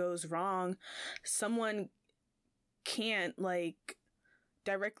something goes wrong, someone can't like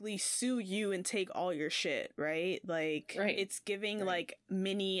directly sue you and take all your shit, right? Like, it's giving like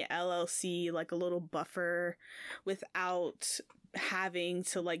mini LLC like a little buffer without having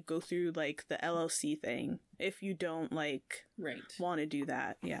to like go through like the LLC thing if you don't like want to do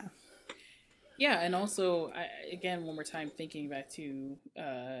that. And also, again, one more time, thinking back to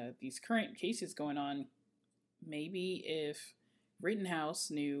these current cases going on, maybe if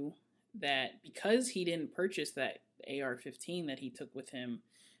Rittenhouse knew that because he didn't purchase that AR-15 that he took with him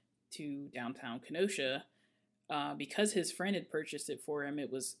to downtown Kenosha, because his friend had purchased it for him,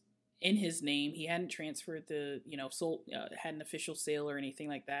 it was in his name. He hadn't transferred sold, had an official sale or anything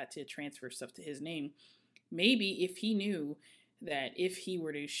like that to transfer stuff to his name. Maybe if he knew that if he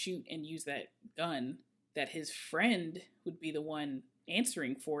were to shoot and use that gun, that his friend would be the one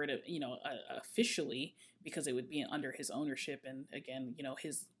answering for it, officially, because it would be under his ownership, and again,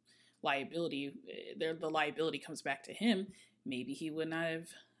 his liability, the liability comes back to him. Maybe he would not have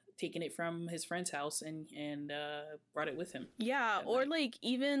taken it from his friend's house and brought it with him. Or like,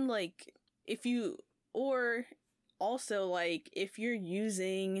 even like, if you, or also like, if you're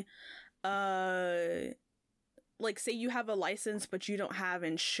using like, say you have a license but you don't have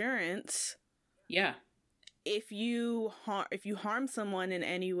insurance, if you harm someone in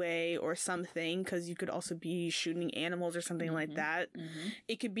any way or something, because you could also be shooting animals or something like that,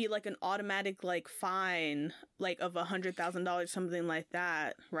 it could be like an automatic like fine, like of $100,000, something like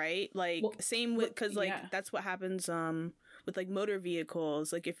that, right? Like, same with, because like that's what happens with like motor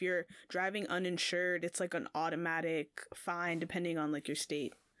vehicles. Like, if you're driving uninsured, it's like an automatic fine depending on like your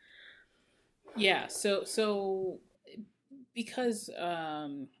state. So because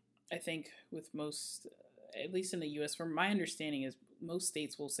I think with most, at least in the U.S., from my understanding, is most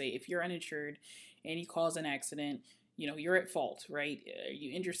states will say if you're uninsured and you cause an accident, you're at fault, right?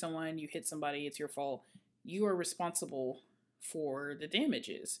 You injure someone, you hit somebody, it's your fault. You are responsible for the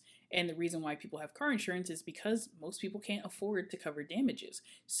damages. And the reason why people have car insurance is because most people can't afford to cover damages.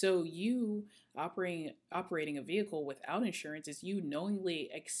 So you operating a vehicle without insurance is you knowingly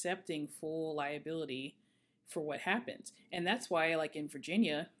accepting full liability for what happens. And that's why, like in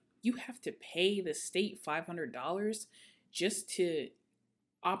Virginia, you have to pay the state $500 just to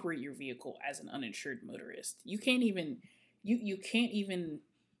operate your vehicle as an uninsured motorist. You can't even you can't even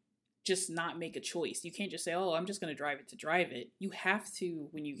just not make a choice. You can't just say, "Oh, I'm just going to drive it to drive it." You have to,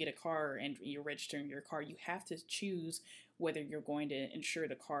 when you get a car and you're registering your car, you have to choose whether you're going to insure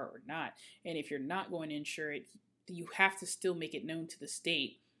the car or not. And if you're not going to insure it, you have to still make it known to the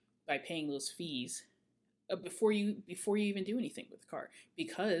state by paying those fees before you even do anything with the car.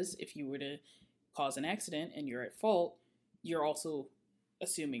 Because if you were to cause an accident and you're at fault, you're also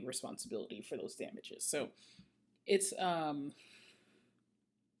assuming responsibility for those damages. So it's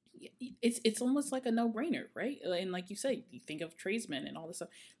almost like a no-brainer, right? And like you say, you think of tradesmen and all this stuff.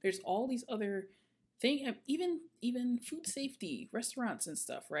 There's all these other things, even food safety, restaurants and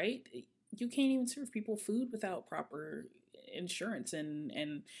stuff, right? You can't even serve people food without proper insurance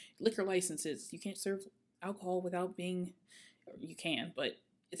and liquor licenses. You can't serve alcohol without being, you can, but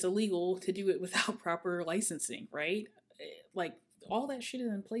it's illegal to do it without proper licensing, right? Like, all that shit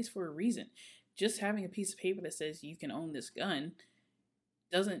is in place for a reason. Just having a piece of paper that says you can own this gun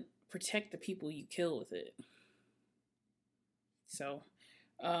doesn't protect the people you kill with it. So,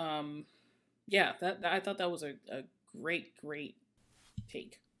 that I thought that was a great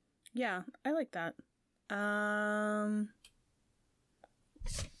take. Yeah, I like that.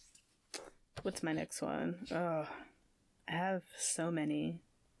 What's my next one? Oh, I have so many.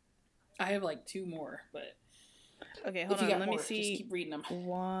 I have like two more, but okay, hold on. Let me see. Just keep reading them.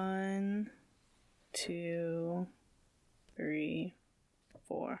 1, 2, 3,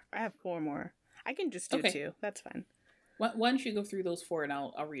 4. I have 4 more. I can just do two. That's fine. Why don't you go through those four, and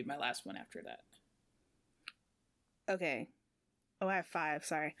I'll read my last one after that. Okay. Oh, I have 5.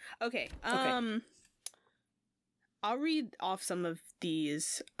 Sorry. Okay. I'll read off some of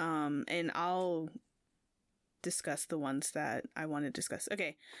these, and I'll discuss the ones that I want to discuss.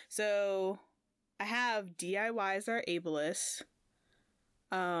 Okay. So I have DIYs are ableist.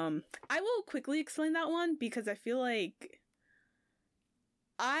 I will quickly explain that one because I feel like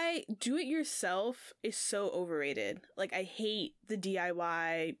do it yourself is so overrated. Like, I hate the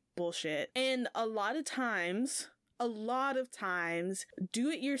DIY bullshit. And a lot of times,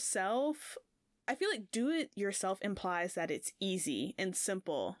 do it yourself, I feel like do it yourself implies that it's easy and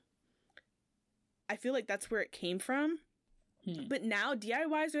simple. I feel like that's where it came from. But now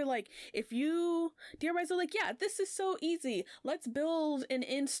DIYs are like, yeah, this is so easy. Let's build and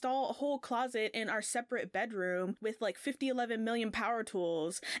install a whole closet in our separate bedroom with like 11 million power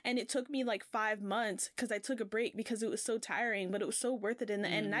tools. And it took me like 5 months because I took a break because it was so tiring, but it was so worth it in the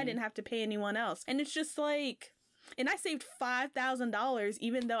end. And I didn't have to pay anyone else. And it's just like, and I saved $5,000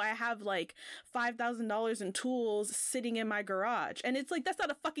 even though I have like $5,000 in tools sitting in my garage. And it's like, that's not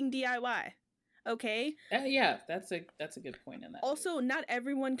a fucking DIY. Okay. Yeah, that's a good point in that. Also, not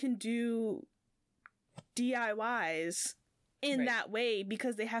everyone can do DIYs in that way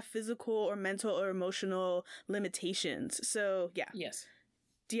because they have physical or mental or emotional limitations. So yeah. Yes.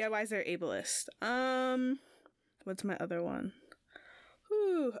 DIYs are ableist. What's my other one?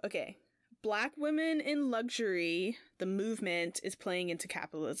 Okay. Black women in luxury, the movement is playing into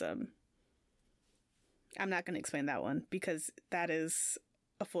capitalism. I'm not going to explain that one because that is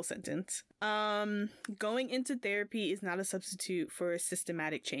a full sentence. Going into therapy is not a substitute for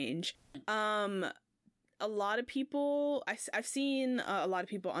systematic change. A lot of people, I've seen a lot of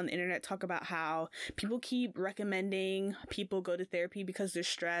people on the internet talk about how people keep recommending people go to therapy because they're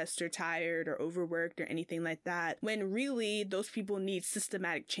stressed or tired or overworked or anything like that, when really those people need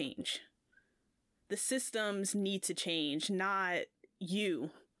systematic change. The systems need to change, not you,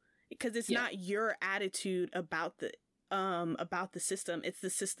 because it's not your attitude about the system. It's the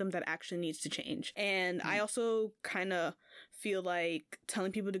system that actually needs to change. And I also kind of feel like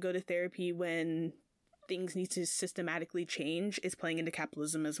telling people to go to therapy when things need to systematically change is playing into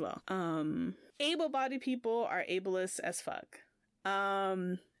capitalism as well. Able-bodied people are ableist as fuck.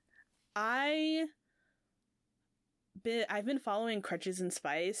 I've been following Crutches and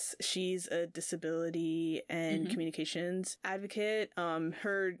Spice. She's a disability and communications advocate.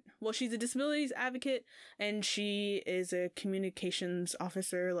 She's a disabilities advocate and she is a communications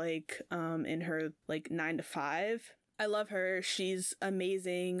officer, like, in her, like, 9 to 5. I love her. She's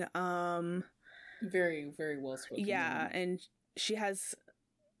amazing. Very, very well spoken. Yeah, and she has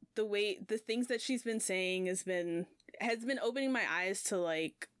the things that she's been saying has been opening my eyes to,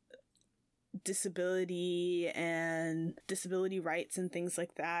 like, disability and disability rights and things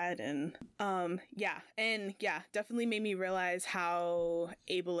like that. And definitely made me realize how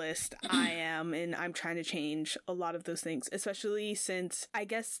ableist I am, and I'm trying to change a lot of those things, especially since I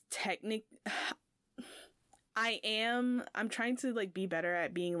guess I'm trying to, like, be better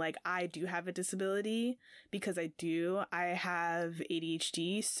at being like, I do have a disability, because I do. I have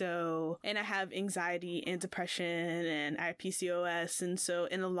ADHD, and I have anxiety and depression, and I have PCOS, and so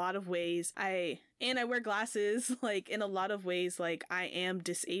in a lot of ways, I wear glasses, like, in a lot of ways, like, I am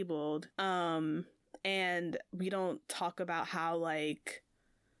disabled, and we don't talk about how, like,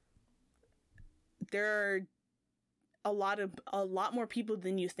 there are a lot more people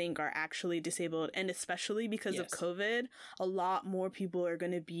than you think are actually disabled, and especially because of COVID, a lot more people are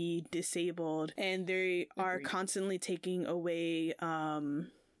going to be disabled, and they are constantly taking away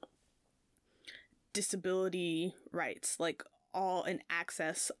disability rights, like, all and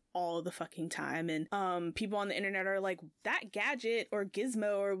access all the fucking time. And people on the internet are like, that gadget or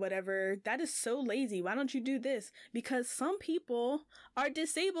gizmo or whatever, that is so lazy. Why don't you do this? Because some people are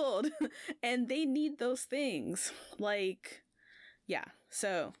disabled and they need those things. Like, yeah.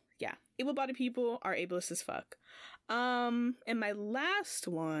 So, yeah. Able-bodied people are ableist as fuck. And my last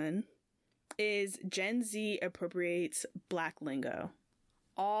one is Gen Z appropriates Black lingo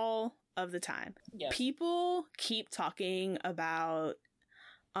all of the time. Yes. People keep talking about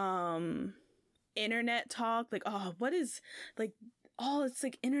internet talk, like, oh, what is, like, oh, it's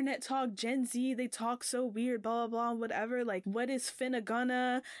like internet talk, Gen Z, they talk so weird, blah blah blah, whatever, like, what is finna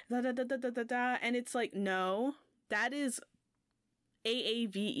gonna da da da da da da da, and it's like, no, that is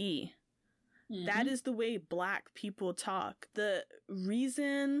AAVE. That is the way Black people talk. The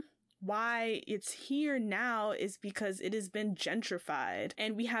reason why it's here now is because it has been gentrified,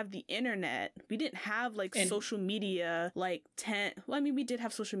 and we have the internet. We didn't have like social media like 10, well, I mean, we did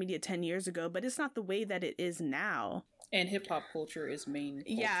have social media 10 years ago, but it's not the way that it is now. And hip hop culture is main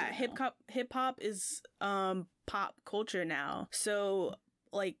culture now. Hip hop is pop culture now. So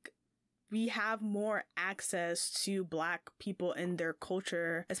like we have more access to Black people and their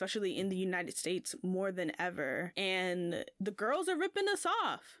culture, especially in the United States, more than ever. And the girls are ripping us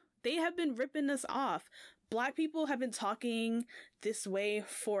off. They have been ripping us off. Black people have been talking this way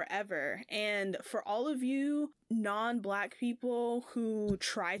forever. And for all of you non-Black people who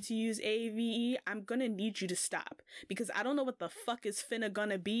try to use AAVE, I'm gonna need you to stop, because I don't know what the fuck is finna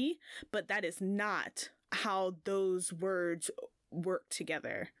gonna be, but that is not how those words work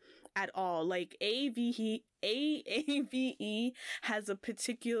together at all. Like AAVE has a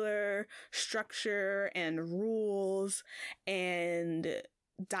particular structure and rules and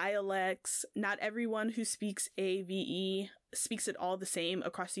dialects. Not everyone who speaks AAVE speaks it all the same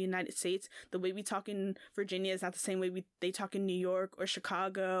across the United States. The way we talk in Virginia is not the same way they talk in New York or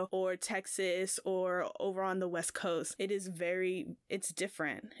Chicago or Texas or over on the West Coast. It's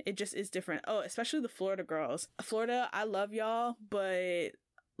different. It just is different. Oh, especially the Florida girls. Florida, I love y'all, but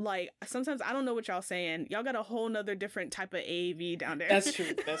like sometimes I don't know what y'all saying. Y'all got a whole nother different type of AAV down there. That's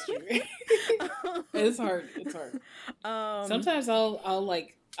true. It's hard. Sometimes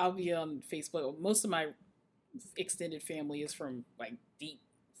I'll be on Facebook. Most of my extended family is from like deep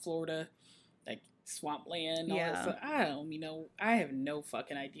Florida, like swampland. All that stuff. I have no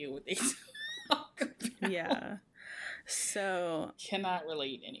fucking idea what they talk about. Yeah. So cannot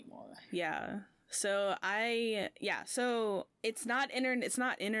relate anymore. Yeah. So it's not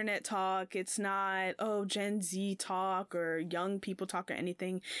internet talk. It's not, Gen Z talk or young people talk or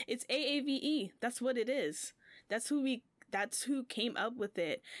anything. It's AAVE. That's what it is. That's who came up with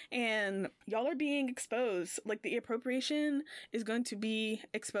it. And y'all are being exposed. Like, the appropriation is going to be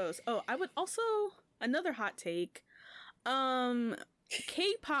exposed. Oh, I would also, another hot take.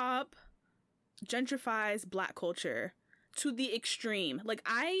 K-pop gentrifies Black culture to the extreme. Like,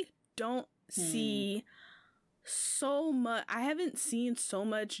 I don't see so much. I haven't seen so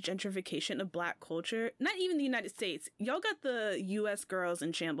much gentrification of Black culture. Not even the United States. Y'all got the US girls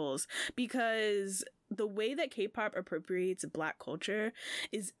in shambles, because the way that K-pop appropriates Black culture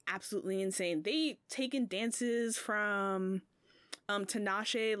is absolutely insane. They taken dances from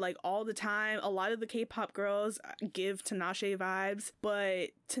Tinashe like all the time. A lot of the K-pop girls give Tinashe vibes, but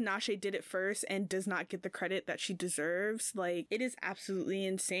Tinashe did it first and does not get the credit that she deserves. Like, it is absolutely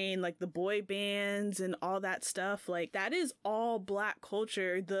insane. Like, the boy bands and all that stuff, like, that is all Black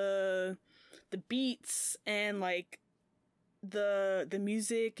culture. The beats and like the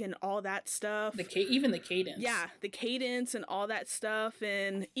music and all that stuff, even the cadence, the cadence and all that stuff,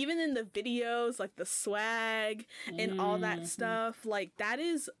 and even in the videos, like the swag and all that stuff, like, that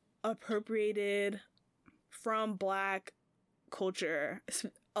is appropriated from Black culture,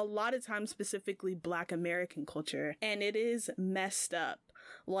 a lot of times specifically Black American culture, and it is messed up.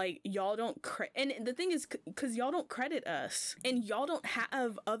 Like, y'all don't and the thing is, because y'all don't credit us, and y'all don't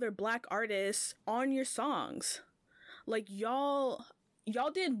have other Black artists on your songs. Like, y'all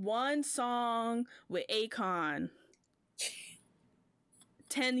did one song with Akon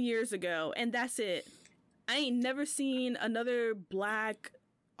 10 years ago, and that's it. I ain't never seen another Black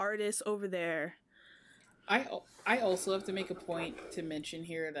artist over there. I also have to make a point to mention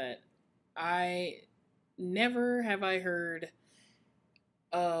here that I never have I heard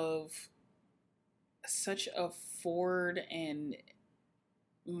of such a forward and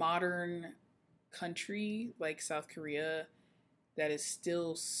modern country like South Korea that is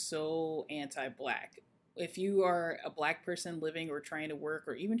still so anti-Black. If you are a Black person living or trying to work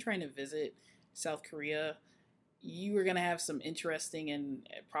or even trying to visit South Korea, you are going to have some interesting and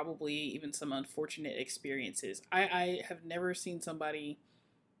probably even some unfortunate experiences. I have never seen somebody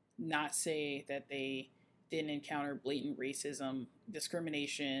not say that they didn't encounter blatant racism,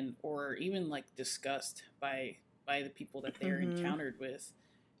 discrimination, or even like disgust by the people that they're encountered with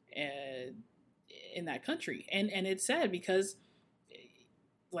in that country. And it's sad because,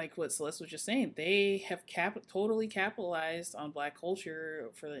 like what Celeste was just saying, they have totally capitalized on Black culture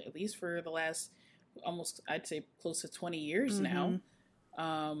at least for the last almost, I'd say, close to 20 years now.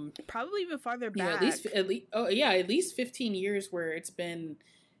 Probably even farther back. At least 15 years where it's been,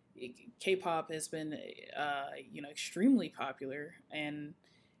 K-pop has been extremely popular.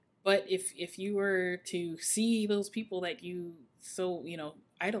 But if you were to see those people that you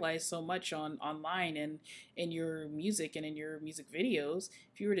idolize so much online and in your music and in your music videos,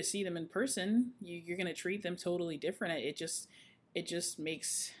 if you were to see them in person, you're going to treat them totally different. It just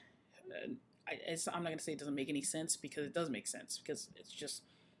makes I'm not going to say it doesn't make any sense, because it does make sense, because it's just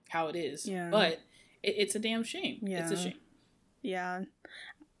how it is. Yeah. But it's a damn shame. Yeah. It's a shame. Yeah.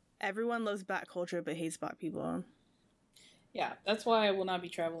 Everyone loves Black culture but hates Black people. Yeah, that's why I will not be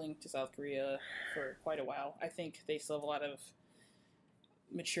traveling to South Korea for quite a while. I think they still have a lot of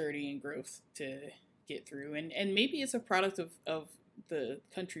maturity and growth to get through. And maybe it's a product of the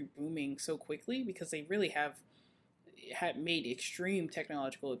country booming so quickly, because they really have made extreme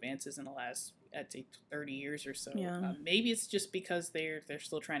technological advances in the last, I'd say, 30 years or so. Yeah. Maybe it's just because they're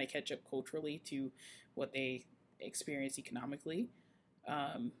still trying to catch up culturally to what they experience economically.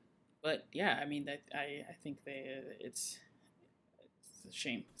 But yeah, I mean, that I think it's a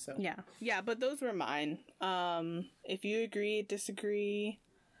shame. So yeah, but those were mine. If you agree, disagree,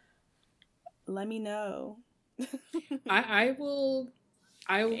 let me know. I will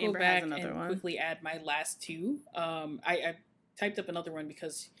Amber go back and one. quickly add my last two. I typed up another one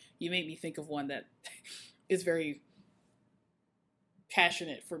because you made me think of one that is very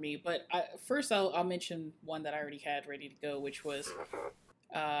passionate for me. But first, I'll mention one that I already had ready to go, which was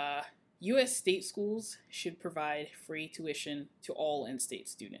U.S. state schools should provide free tuition to all in-state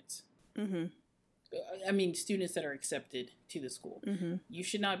students. Mm-hmm. I mean, students that are accepted to the school. Mm-hmm. You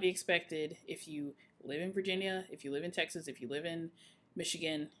should not be expected, if you live in Virginia, if you live in Texas, if you live in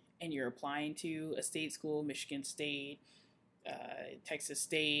Michigan, and you're applying to a state school, Michigan State, Texas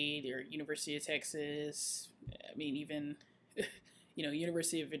State, or University of Texas, I mean, even,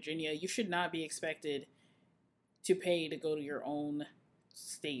 University of Virginia, you should not be expected to pay to go to your own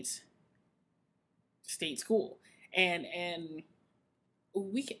state school. And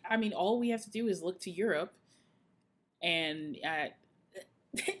all we have to do is look to Europe, and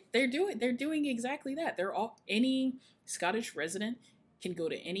they're doing exactly that. Any Scottish resident can go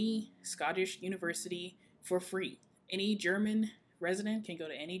to any Scottish university for free. Any German resident can go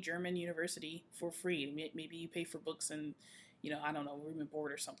to any German university for free. Maybe you pay for books and, I don't know, room and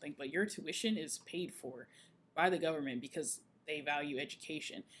board or something, but your tuition is paid for by the government because they value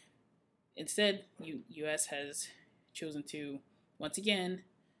education. Instead, U.S. has chosen to, once again,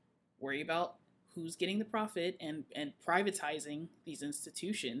 worry about who's getting the profit and privatizing these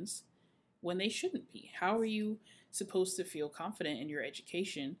institutions when they shouldn't be. How are you supposed to feel confident in your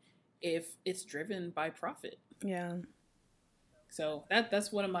education if it's driven by profit? Yeah. So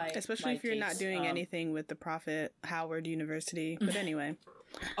that's one of my, especially if you're not doing anything with the profit Howard University. But anyway.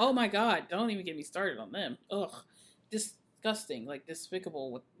 Oh my God! Don't even get me started on them. Ugh, disgusting, like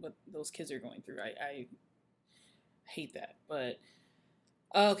despicable what those kids are going through. I hate that. But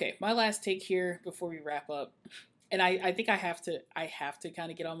okay, my last take here before we wrap up, and I think I have to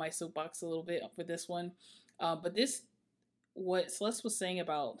kind of get on my soapbox a little bit with this one. But what Celeste was saying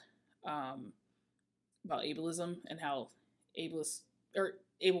about ableism and how ableist or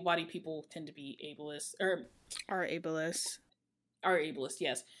able-bodied people tend to be ableist, or are ableist.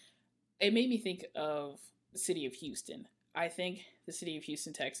 Yes, it made me think of the city of Houston. I think the city of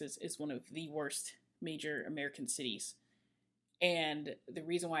Houston, Texas, is one of the worst major American cities. And the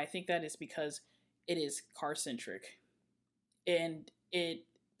reason why I think that is because it is car-centric. And it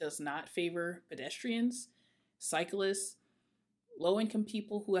does not favor pedestrians, cyclists, low-income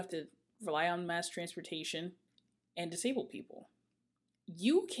people who have to rely on mass transportation, and disabled people.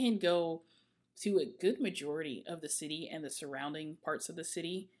 You can go to a good majority of the city and the surrounding parts of the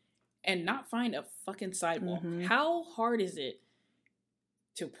city and not find a fucking sidewalk. Mm-hmm. How hard is it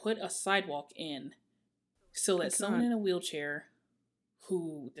to put a sidewalk in so that someone in a wheelchair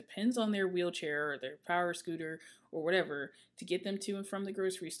who depends on their wheelchair or their power scooter or whatever to get them to and from the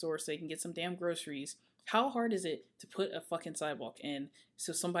grocery store so they can get some damn groceries, how hard is it to put a fucking sidewalk in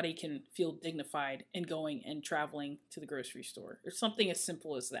so somebody can feel dignified in going and traveling to the grocery store? Or something as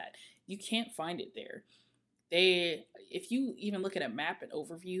simple as that. You can't find it there. If you even look at an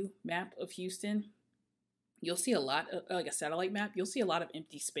overview map of Houston, you'll see a lot of, like a satellite map, you'll see a lot of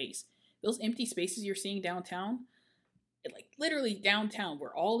empty space. Those empty spaces you're seeing downtown, like literally downtown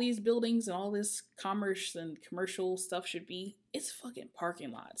where all these buildings and all this commerce and commercial stuff should be, it's fucking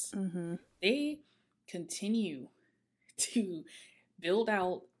parking lots. Mm-hmm. They continue to build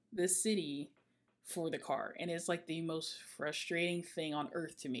out this city for the car, and it's like the most frustrating thing on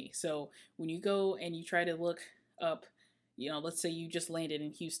earth to me. So when you go and you try to look up, let's say you just landed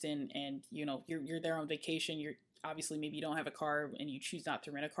in Houston and you're there on vacation, you're obviously, maybe you don't have a car and you choose not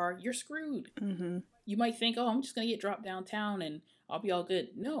to rent a car, you're screwed. Mm-hmm. You might think, oh, I'm just gonna get dropped downtown and I'll be all good.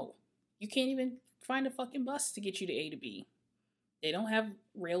 No, you can't even find a fucking bus to get you to A to B. They don't have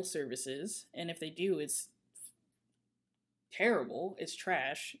rail services, and if they do, it's terrible. It's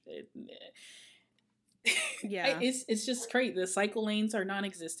trash. Yeah. It's just crazy. The cycle lanes are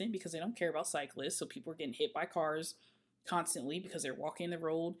non-existent because they don't care about cyclists. So people are getting hit by cars constantly because they're walking the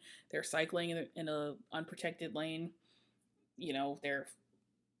road. They're cycling in a unprotected lane. You know, they're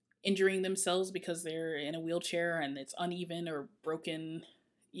injuring themselves because they're in a wheelchair and it's uneven or broken,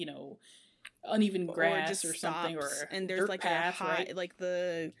 you know, uneven grass or something, or and there's dirt like path, a high, right? like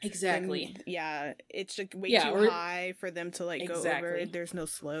the Exactly. yeah, it's like way Yeah, too or high for them to like go over. exactly. There's no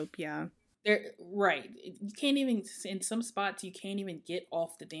slope. Yeah. There, right. You can't even, in some spots you can't even get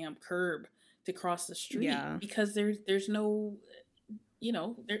off the damn curb to cross the street Yeah. because there's no, you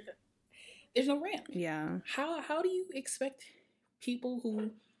know, there's no ramp. Yeah. How do you expect people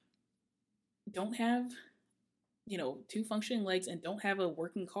who don't have, you know, two functioning legs and don't have a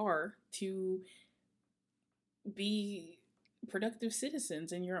working car to be productive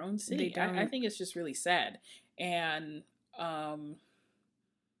citizens in your own city? I think it's just really sad. And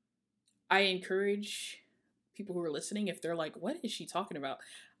I encourage people who are listening, if they're like, what is she talking about?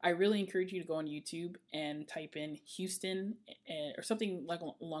 I really encourage you to go on YouTube and type in Houston or something like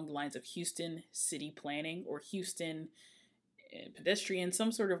along the lines of Houston city planning or Houston pedestrian,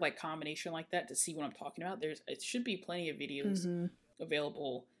 some sort of like combination like that to see what I'm talking about. It should be plenty of videos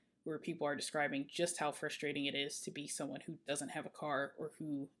available where people are describing just how frustrating it is to be someone who doesn't have a car or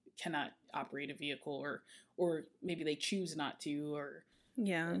who cannot operate a vehicle, or maybe they choose not to, or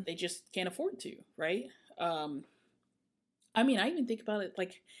they just can't afford to, right? I mean, I even think about it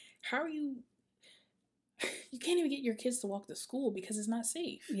like, how are you can't even get your kids to walk to school because it's not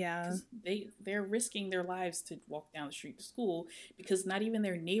safe. Yeah. They're risking their lives to walk down the street to school because not even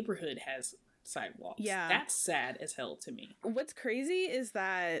their neighborhood has sidewalks. Yeah. That's sad as hell to me. What's crazy is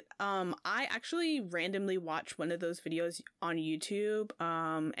that I actually randomly watched one of those videos on YouTube,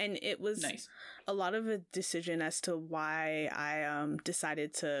 and it was nice. A lot of a decision as to why I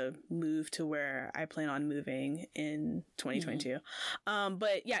decided to move to where I plan on moving in 2022.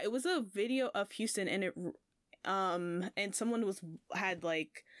 But yeah, it was a video of Houston, and it and someone had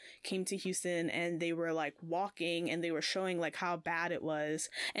like came to Houston and they were like walking and they were showing like how bad it was,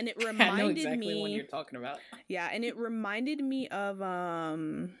 and it reminded I know exactly me what you're talking about. Yeah, and it reminded me of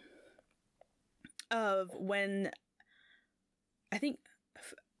when I think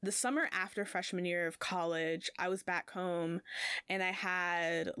the summer after freshman year of college, I was back home and I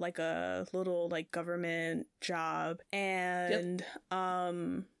had like a little like government job, and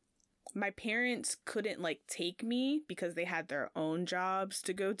my parents couldn't like take me because they had their own jobs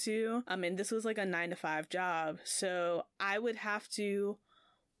to go to. And this was like a 9-to-5 job. So I would have to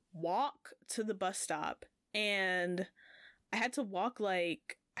walk to the bus stop, and I had to walk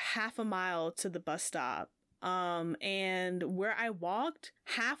like half a mile to the bus stop. And where I walked,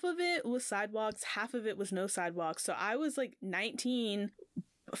 half of it was sidewalks, half of it was no sidewalks. So I was like 19,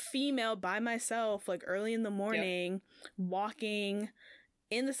 female by myself, like early in the morning, walking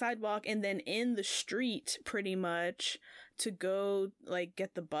in the sidewalk and then in the street pretty much to go like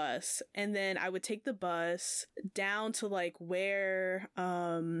get the bus. And then I would take the bus down to like where I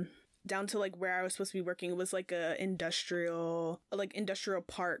was supposed to be working. It was like a industrial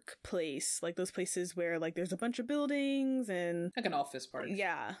park place, like those places where like there's a bunch of buildings and like an office park.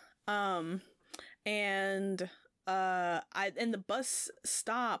 Yeah. And the bus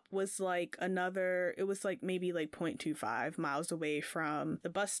stop was like it was like maybe like 0.25 miles away from the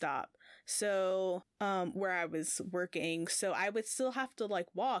bus stop. So, where I was working, so I would still have to like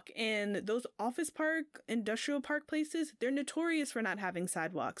walk, and those office park, industrial park places, they're notorious for not having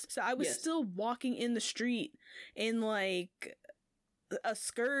sidewalks. So I was still walking in the street in like a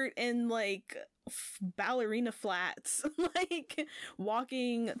skirt and like ballerina flats, like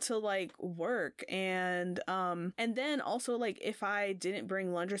walking to like work. And then also like if I didn't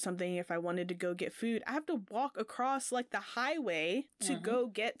bring lunch or something, if I wanted to go get food, I have to walk across like the highway to go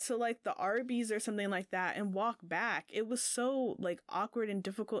get to like the Arby's or something like that and walk back. It was so like awkward and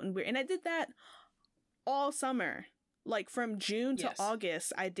difficult and weird, and I did that all summer. Like from June to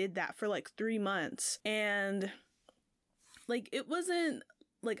August, I did that for like 3 months. And like it wasn't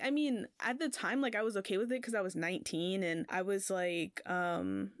like, I mean, at the time, like I was okay with it because I was 19 and I was like,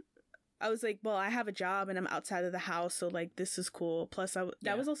 well, I have a job and I'm outside of the house, so like this is cool. Plus,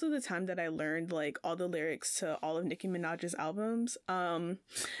 that was also the time that I learned like all the lyrics to all of Nicki Minaj's albums. But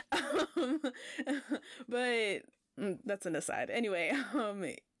that's an aside. Anyway,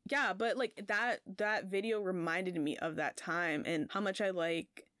 yeah, but like that video reminded me of that time and how much I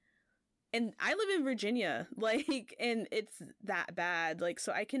like. And I live in Virginia, like, and it's that bad. Like,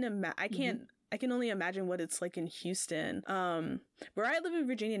 so I can I can only imagine what it's like in Houston. Where I live in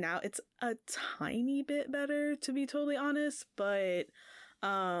Virginia now, it's a tiny bit better, to be totally honest. But,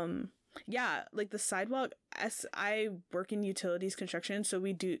 Yeah, like the sidewalk, as I work in utilities construction, so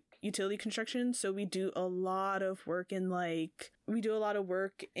we do utility construction, so we do a lot of work in kind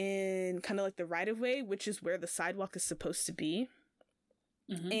of like the right of way, which is where the sidewalk is supposed to be.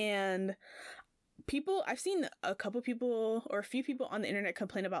 Mm-hmm. And I've seen a few people on the internet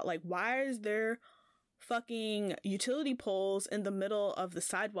complain about like, why is there fucking utility poles in the middle of the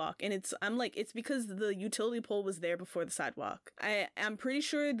sidewalk? And I'm like, it's because the utility pole was there before the sidewalk. I'm pretty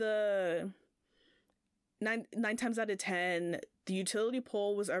sure the nine times out of 10, the utility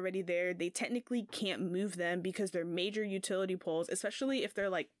pole was already there. They technically can't move them because they're major utility poles, especially if they're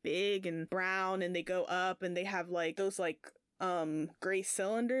like big and brown and they go up and they have like those like gray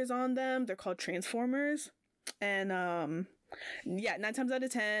cylinders on them. They're called transformers. And yeah, 9 times out of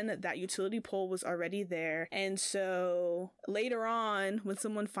 10, that utility pole was already there. And so later on, when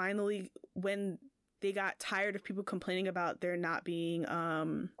they got tired of people complaining about there not being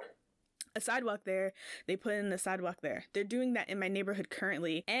a sidewalk there, they put in the sidewalk there. They're doing that in my neighborhood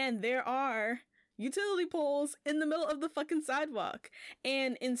currently, and there are utility poles in the middle of the fucking sidewalk.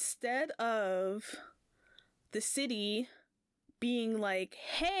 And instead of the city being like,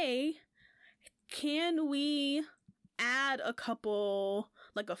 hey, can we add a couple,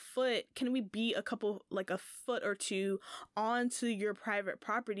 like a foot, can we be a couple, like a foot or two onto your private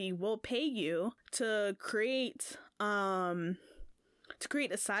property? We'll pay you to create a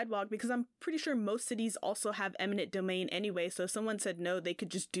sidewalk, because I'm pretty sure most cities also have eminent domain anyway. So if someone said no, they could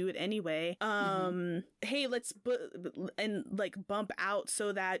just do it anyway. Hey, let's bump out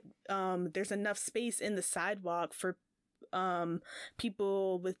so that there's enough space in the sidewalk for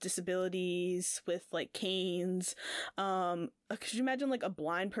people with disabilities, with like canes. Could you imagine like a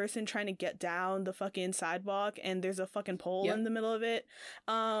blind person trying to get down the fucking sidewalk and there's a fucking pole in the middle of it?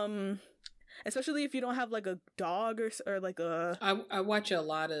 Especially if you don't have like a dog or like a. I watch a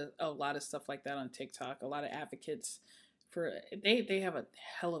lot of stuff like that on TikTok. A lot of advocates for they have a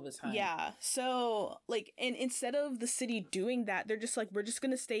hell of a time. Yeah. So like, and instead of the city doing that, they're just like, we're just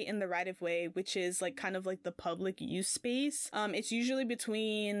gonna stay in the right of way, which is like kind of like the public use space. It's usually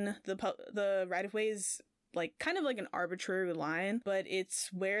between the right of ways, like kind of like an arbitrary line, but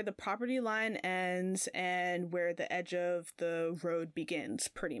it's where the property line ends and where the edge of the road begins,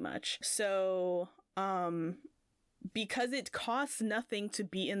 pretty much. So, because it costs nothing to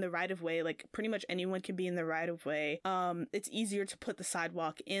be in the right of way, like pretty much anyone can be in the right of way, it's easier to put the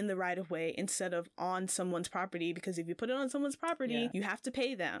sidewalk in the right of way instead of on someone's property, because if you put it on someone's property, you have to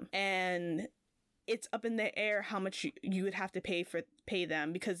pay them, and it's up in the air how much you would have to pay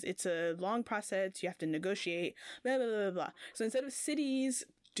them, because it's a long process. You have to negotiate, blah, blah, blah, blah. So instead of cities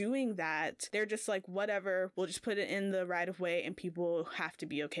doing that, they're just like, whatever, we'll just put it in the right of way and people have to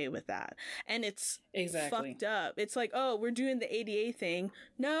be okay with that. And it's fucked up. It's like, oh, we're doing the ADA thing.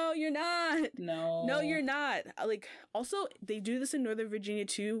 No, you're not. No, you're not. Like, also, they do this in Northern Virginia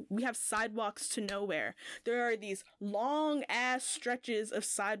too. We have sidewalks to nowhere. There are these long ass stretches of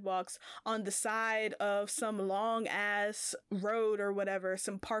sidewalks on the side of some long ass road or whatever,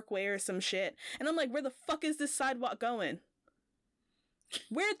 some parkway or some shit. And I'm like, where the fuck is this sidewalk going?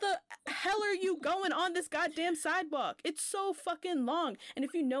 Where the hell are you going on this goddamn sidewalk? It's so fucking long. And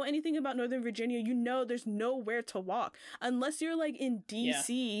if you know anything about Northern Virginia, you know there's nowhere to walk. Unless you're like in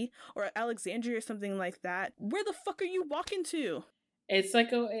DC or Alexandria or something like that. Where the fuck are you walking to? It's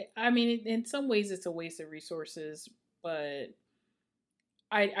like in some ways it's a waste of resources, but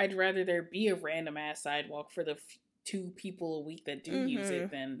I'd rather there be a random ass sidewalk for the 2 people a week that do use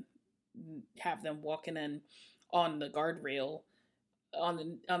it than have them walking in on the guardrail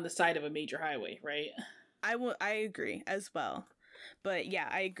on the side of a major highway, right? I agree as well. But yeah,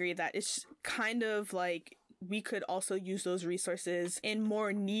 I agree that it's kind of like we could also use those resources in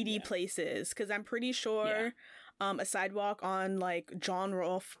more needy places, because I'm pretty sure a sidewalk on like John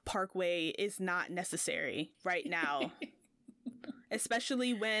Rolfe Parkway is not necessary right now.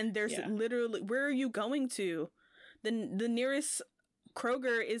 Especially when there's literally, where are you going to? The nearest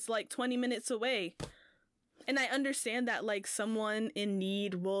Kroger is like 20 minutes away. And I understand that, like, someone in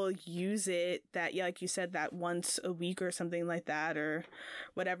need will use it, that, yeah, like you said, that once a week or something like that or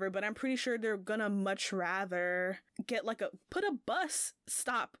whatever. But I'm pretty sure they're gonna much rather get, like, put a bus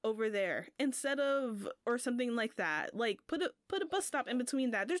stop over there instead of, or something like that. Like, put a bus stop in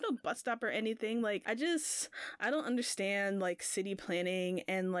between that. There's no bus stop or anything. Like, I don't understand, like, city planning.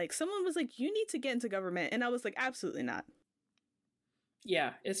 And, like, someone was like, you need to get into government. And I was like, absolutely not.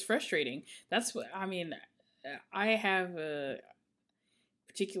 Yeah, it's frustrating. That's what, I mean, I have a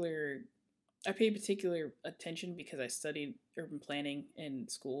particular I pay particular attention because I studied urban planning in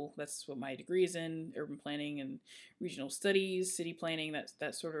school. That's what my degree is in: urban planning and regional studies, city planning,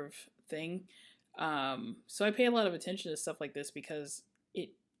 that sort of thing. So I pay a lot of attention to stuff like this because it,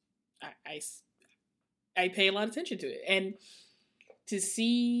 I, I, I pay a lot of attention to it, and to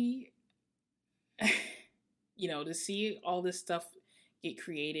see, to see all this stuff get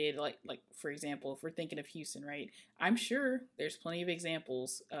created, like for example, if we're thinking of Houston, right? I'm sure there's plenty of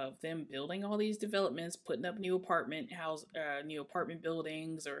examples of them building all these developments, putting up new apartment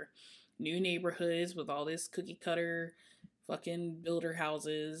buildings, or new neighborhoods with all this cookie cutter fucking builder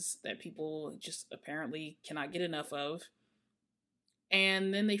houses that people just apparently cannot get enough of.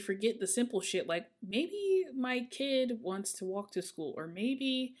 And then they forget the simple shit, like maybe my kid wants to walk to school, or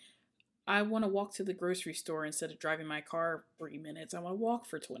maybe I want to walk to the grocery store instead of driving my car 3 minutes. I want to walk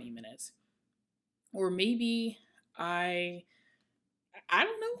for 20 minutes. Or maybe I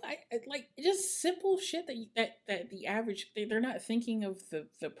don't know. I like just simple shit that the average, they're not thinking of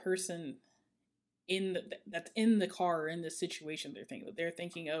the person that's in the car, in the situation they're thinking of. They're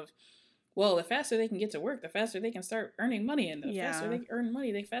thinking of, well, the faster they can get to work, the faster they can start earning money, and the faster they earn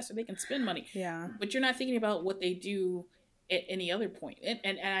money, the faster they can spend money. Yeah. But you're not thinking about what they do at any other point.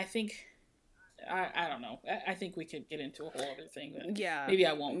 And I think, I don't know. I think we could get into a whole other thing. Yeah. Maybe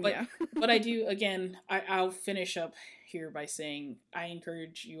I won't. But but I do, again, I'll finish up here by saying I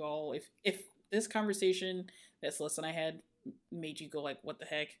encourage you all, if this conversation that Celeste and I had made you go like, what the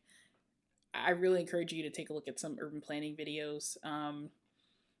heck? I really encourage you to take a look at some urban planning videos.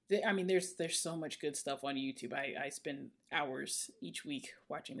 I mean, there's so much good stuff on YouTube. I spend hours each week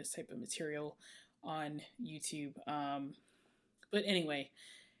watching this type of material on YouTube. But anyway,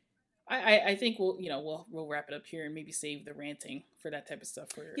 I think we'll wrap it up here and maybe save the ranting for that type of stuff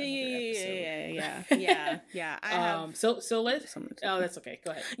for another episode. Yeah. So let's. Oh, that's okay.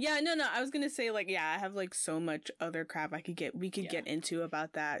 Go ahead. Yeah, no. I was gonna say, like, I have like so much other crap we could get into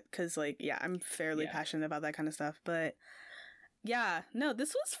about that, because like, I'm fairly passionate about that kind of stuff. But yeah, no,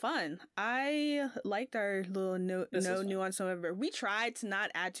 this was fun. I liked our little nuance November. We tried to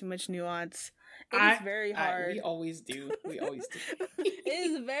not add too much nuance. It is very hard. We always do. It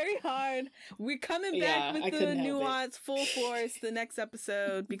is very hard. We're coming back with the nuance full force the next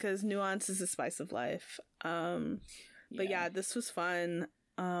episode, because nuance is the spice of life. But yeah, this was fun.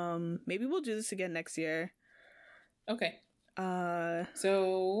 Maybe we'll do this again next year. Okay.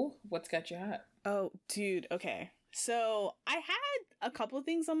 So what's got you hot? Oh, dude. Okay. So I had a couple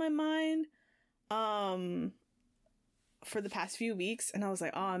things on my mind for the past few weeks, and I was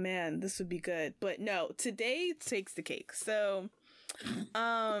like, oh man, this would be good. But no, today takes the cake. So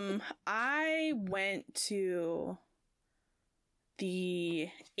I went to the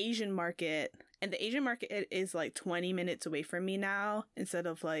Asian market, and the Asian market is like 20 minutes away from me now, instead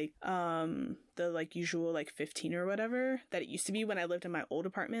of like the like usual like 15 or whatever that it used to be when I lived in my old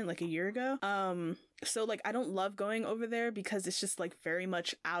apartment like a year ago. So like I don't love going over there because it's just like very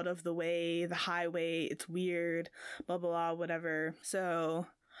much out of the way, the highway, it's weird, blah blah blah, whatever. So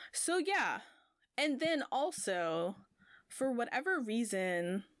yeah. And then also, for whatever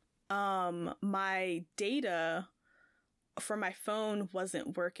reason, my data for my phone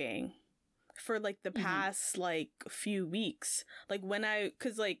wasn't working for like the past like few weeks. Like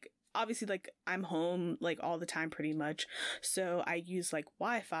cause like obviously like I'm home like all the time pretty much, so I use like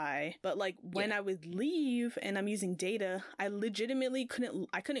Wi-Fi, but like when I would leave and I'm using data, I legitimately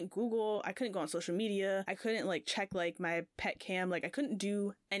couldn't Google, I couldn't go on social media, I couldn't like check like my pet cam, like I couldn't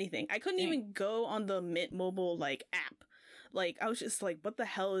do anything. I couldn't even go on the Mint Mobile like app. Like, I was just like, what the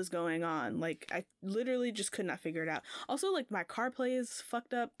hell is going on? Like, I literally just could not figure it out. Also, like, my CarPlay is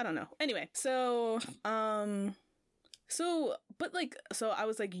fucked up. I don't know. Anyway, so I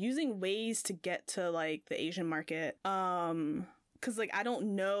was, like, using Waze to get to, like, the Asian market. Because, like, I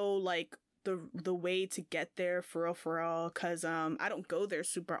don't know, like, the way to get there for real, because I don't go there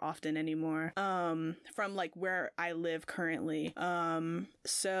super often anymore from like where I live currently.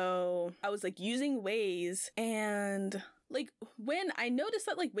 So I was like using Waze, and like when I noticed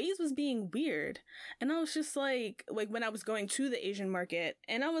that like Waze was being weird, and I was just like when I was going to the Asian market,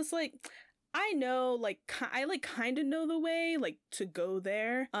 and I was like, I know, like, I, like, kind of know the way, like, to go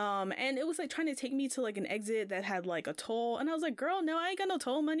there, and it was, like, trying to take me to, like, an exit that had, like, a toll, and I was like, girl, no, I ain't got no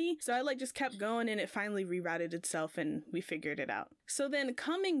toll money, so I, like, just kept going, and it finally rerouted itself, and we figured it out. So then,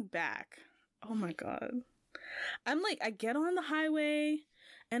 coming back, oh my god, I'm, like, I get on the highway,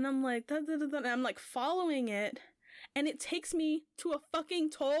 and I'm, like, and I'm, like, following it, and it takes me to a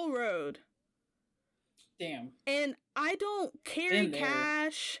fucking toll road. Damn. And I don't carry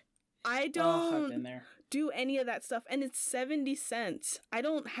cash. I don't do any of that stuff. And it's 70 cents. I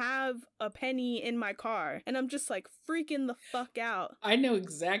don't have a penny in my car. And I'm just like freaking the fuck out. I know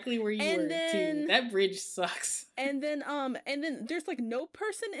exactly where you were too. That bridge sucks. And then there's like no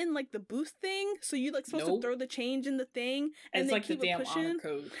person in like the booth thing. So you like supposed to throw the change in the thing. And it's they like keep the damn pushing. honor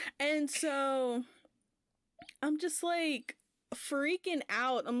code. And so I'm just like freaking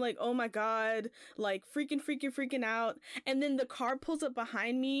out. I'm like, oh my god, like freaking out. And then the car pulls up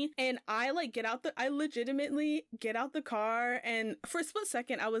behind me and I legitimately get out the car, and for a split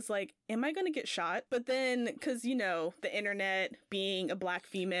second I was like, am I gonna get shot? But then, because you know, the internet, being a black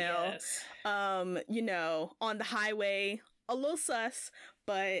female, you know, on the highway, a little sus.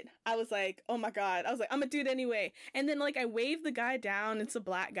 But I was like, oh my god. I was like, I'm gonna do it anyway. And then like I waved the guy down. It's a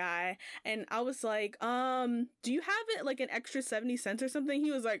black guy. And I was like, do you have it like an extra 70 cents or something?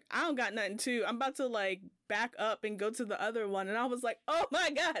 He was like, I don't got nothing too. I'm about to like back up and go to the other one. And I was like, oh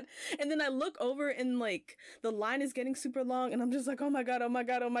my god. And then I look over and like the line is getting super long. And I'm just like, oh my god, oh my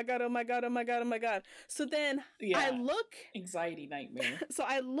god, oh my god, oh my god, oh my god, oh my god. So then I look. Anxiety nightmare. So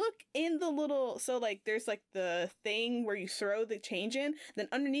I look in the little, so like there's like the thing where you throw the change in. Then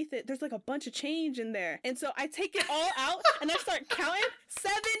underneath it, there's like a bunch of change in there. And so I take it all out and I start counting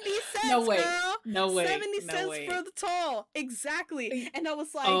 70 cents, no way. Girl. No way. 70 cents for the toll. Exactly. And I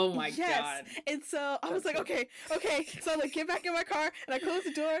was like, oh my god. And so I was like, okay. So I like get back in my car and I close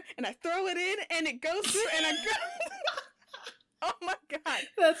the door and I throw it in and it goes through and I oh my god.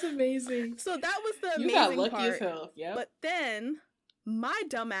 That's amazing. So that was the amazing you got lucky part. As hell. Yep. But then my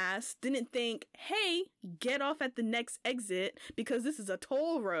dumbass didn't think, hey, get off at the next exit because this is a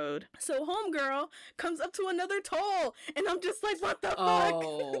toll road. So homegirl comes up to another toll and I'm just like, what the fuck?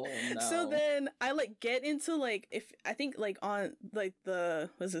 No. So then I like get into like, if I think like on like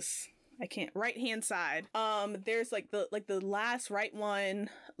the, what's this? I can't, right hand side. There's like the last right one,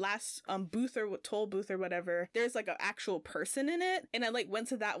 last booth or toll booth or whatever. There's like an actual person in it. And I like went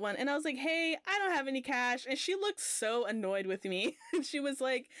to that one and I was like, hey, I don't have any cash. And she looked so annoyed with me. And she was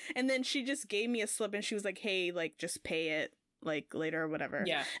like, and then she just gave me a slip and she was like, hey, like just pay it like later or whatever.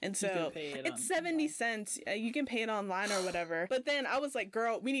 Yeah. And so it's 70 cents. You can pay it online or whatever. But then I was like,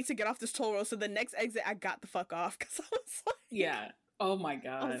 girl, we need to get off this toll road. So the next exit, I got the fuck off because I was like, yeah. Oh my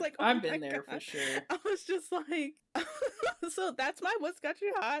god. I was like, I've been there for sure. I was just like, so that's my what's got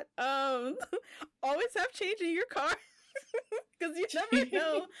you hot. Always have change in your car because you never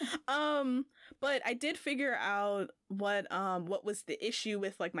know. But I did figure out what was the issue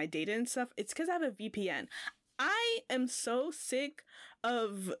with like my data and stuff. It's because I have a VPN. I am so sick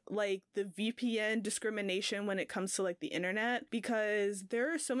of like the VPN discrimination when it comes to like the internet, because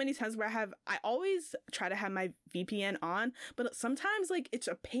there are so many times where I always try to have my VPN on, but sometimes like it's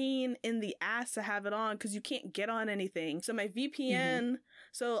a pain in the ass to have it on because you can't get on anything. So my VPN,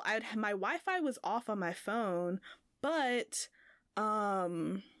 so my Wi-Fi was off on my phone, but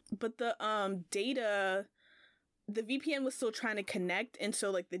the data, the VPN was still trying to connect, and so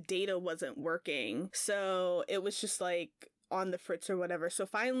like the data wasn't working. So it was just like on the fritz or whatever. So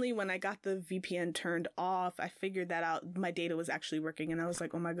finally when I got the VPN turned off, I figured that out. My data was actually working and I was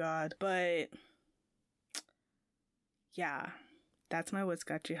like, oh my god. But yeah, that's my what's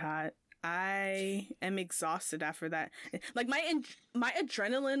got you hot. I am exhausted after that. Like my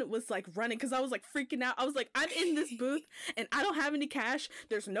adrenaline was like running because I was like freaking out. I was like, I'm in this booth and I don't have any cash.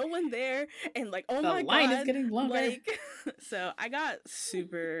 There's no one there, and like, oh my god, the line is getting longer. Like, so I got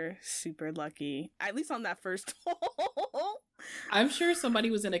super lucky, at least on that first toll. I'm sure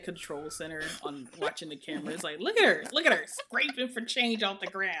somebody was in a control center on watching the cameras. Like, look at her scraping for change off the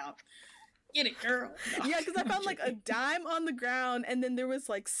ground. Get it, girl. No, yeah, because I found like a dime on the ground, and then there was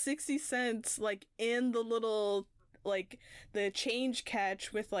like 60 cents like in the little like the change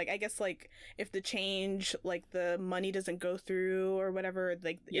catch with like, I guess like if the change, like the money doesn't go through or whatever,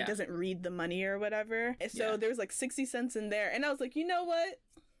 like it doesn't read the money or whatever. And so there was like 60 cents in there, and I was like, you know what?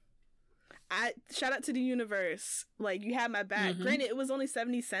 Shout out to the universe. Like, you had my back. Granted, it was only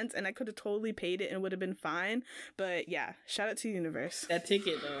 70 cents and I could have totally paid it and it would have been fine. But yeah, shout out to the universe. That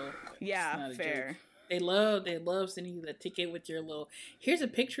ticket though. Yeah, fair. They love sending you that ticket with your little, here's a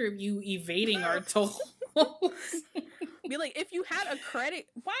picture of you evading our toll. Be like, if you had a credit,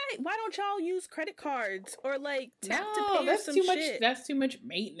 why don't y'all use credit cards or like tap to pay that's or some too shit? much. That's too much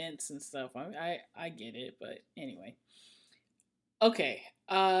maintenance and stuff. I get it, but anyway. Okay.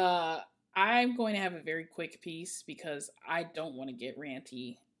 I'm going to have a very quick piece because I don't want to get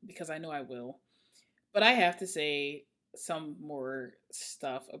ranty, because I know I will. But I have to say some more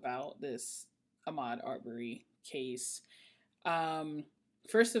stuff about this Ahmaud Arbery case.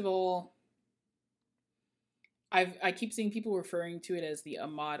 First of all, I keep seeing people referring to it as the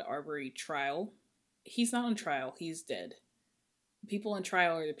Ahmaud Arbery trial, he's not on trial. He's dead. People on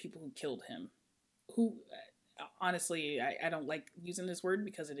trial are the people who killed him. Who, honestly, I don't like using this word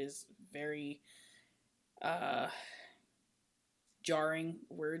because it is very jarring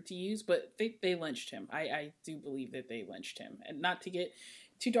word to use, but they lynched him. I do believe that they lynched him. And not to get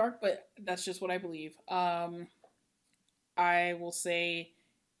too dark, but that's just what I believe. I will say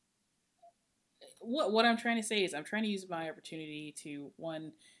what I'm trying to say is I'm trying to use my opportunity to,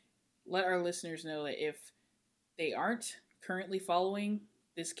 one, let our listeners know that if they aren't currently following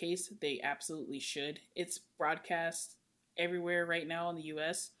this case, they absolutely should. It's broadcast everywhere right now in the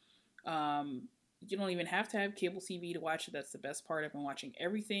US. You don't even have to have cable TV to watch it. That's the best part. I've been watching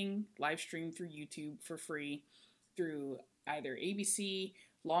everything live streamed through YouTube for free through either ABC,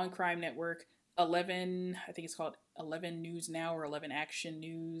 Law and Crime Network, 11, I think it's called 11 News Now or 11 Action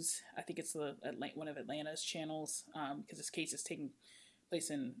News. I think it's one of Atlanta's channels, because this case is taking place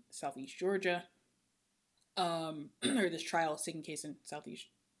in Southeast Georgia. Or this trial is taking place in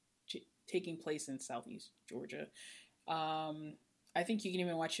Southeast Georgia. I think you can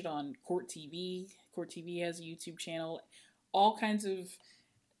even watch it on Court TV. Court TV has a YouTube channel. All kinds of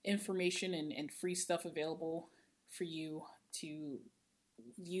information and free stuff available for you to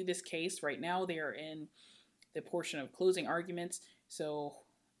view this case. Right now, they are in the portion of closing arguments. So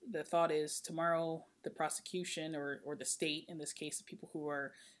the thought is tomorrow, the prosecution or the state, in this case, the people who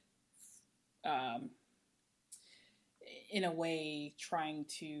are in a way trying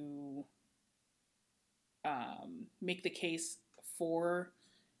to make the case for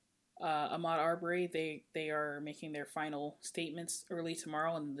Ahmaud Arbery, they are making their final statements early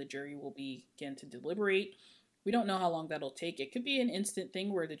tomorrow, and the jury will begin to deliberate. We don't know how long that'll take. It could be an instant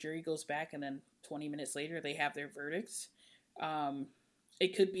thing where the jury goes back and then 20 minutes later they have their verdicts.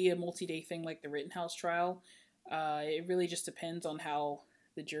 It could be a multi-day thing like the Rittenhouse trial. It really just depends on how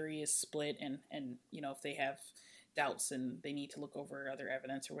the jury is split and if they have doubts and they need to look over other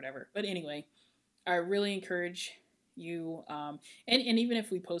evidence or whatever. But anyway, I really encourage you, and even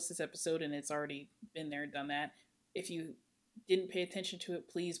if we post this episode and it's already been there, done that, if you didn't pay attention to it,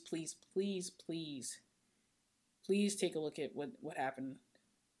 please take a look at what happened.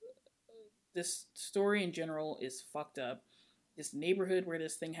 This story in general is fucked up. This neighborhood where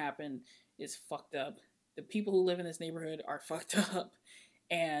this thing happened is fucked up. The people who live in this neighborhood are fucked up.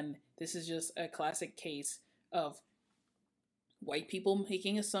 And this is just a classic case of white people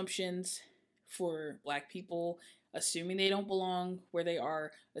making assumptions for black people, assuming they don't belong where they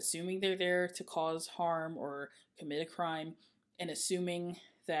are, assuming they're there to cause harm or commit a crime, and assuming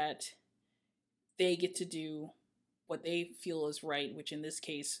that they get to do what they feel is right, which in this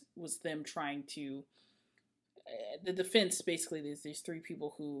case was them trying to, the defense, basically, these three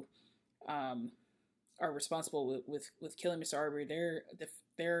people who are responsible with killing Mr. Arbery,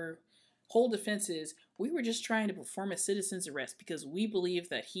 their whole defense is, we were just trying to perform a citizen's arrest because we believe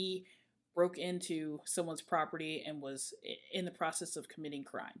that he broke into someone's property and was in the process of committing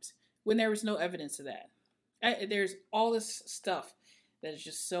crimes, when there was no evidence of that. There's all this stuff that is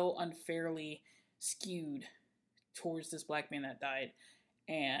just so unfairly skewed towards this black man that died.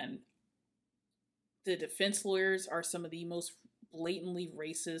 And the defense lawyers are some of the most blatantly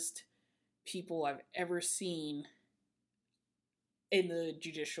racist people I've ever seen in the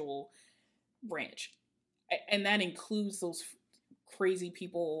judicial branch. And that includes those crazy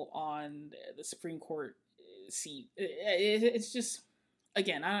people on the Supreme Court seat. It's just,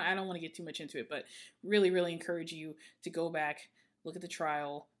 again, I don't want to get too much into it, but really, really encourage you to go back, look at the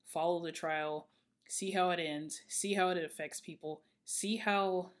trial, follow the trial, see how it ends, see how it affects people, see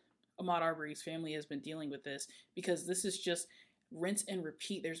how Ahmaud Arbery's family has been dealing with this, because this is just rinse and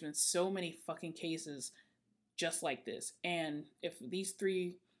repeat. There's been so many fucking cases just like this. And if these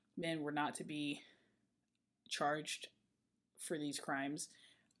three men were not to be charged for these crimes,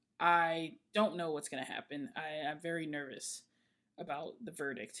 I don't know what's going to happen. I'm very nervous about the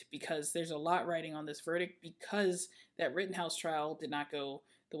verdict because there's a lot riding on this verdict, because that Rittenhouse trial did not go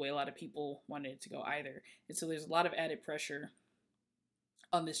the way a lot of people wanted it to go either. And so there's a lot of added pressure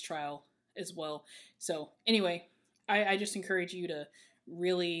on this trial as well. So anyway, I just encourage you to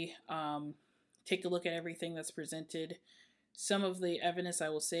really take a look at everything that's presented. Some of the evidence, I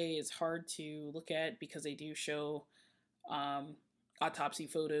will say, is hard to look at because they do show autopsy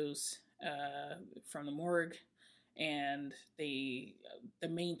photos from the morgue, and the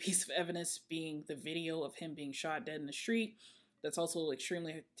main piece of evidence being the video of him being shot dead in the street. That's also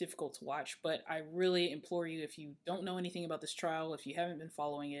extremely difficult to watch, but I really implore you, if you don't know anything about this trial, if you haven't been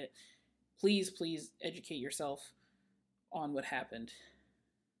following it, please educate yourself on what happened.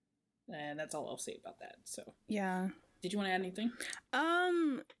 And that's all I'll say about that. So yeah. Did you want to add anything?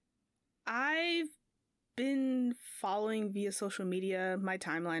 I been following via social media. My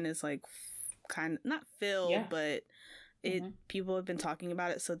timeline is like kind of not filled, but people have been talking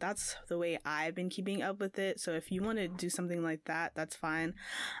about it, so that's the way I've been keeping up with it. So if you want to do something like that, that's fine.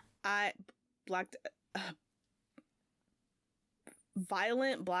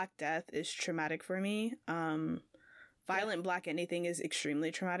 Violent Black Death is traumatic for me. Violent Black anything is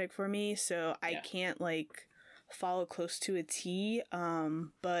extremely traumatic for me, so I can't like follow close to a T.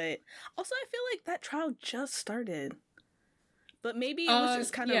 But also I feel like that trial just started. But maybe it was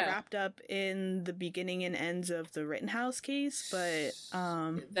just kind of wrapped up in the beginning and ends of the Rittenhouse case, but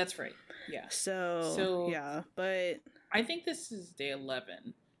that's right. Yeah. So yeah, but I think this is day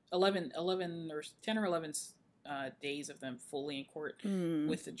 11 or 10 or 11 days of them fully in court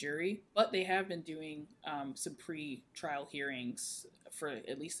with the jury, but they have been doing some pre-trial hearings for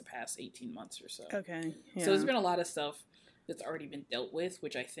at least the past 18 months or so. Okay. Yeah. So there's been a lot of stuff that's already been dealt with,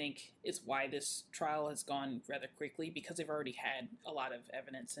 which I think is why this trial has gone rather quickly, because they've already had a lot of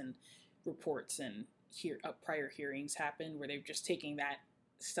evidence and reports and prior hearings happen where they're just taking that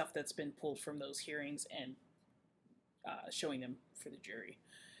stuff that's been pulled from those hearings and showing them for the jury.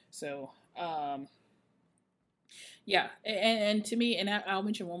 So, yeah, and to me, and I'll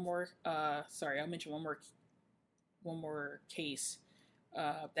mention one more. I'll mention one more case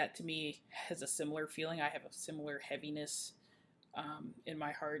that to me has a similar feeling. I have a similar heaviness in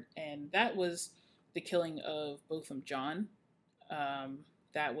my heart, and that was the killing of Botham Jean.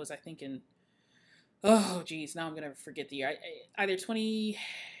 That was, I think, in now I'm gonna forget the year. I think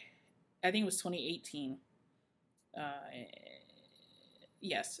it was 2018.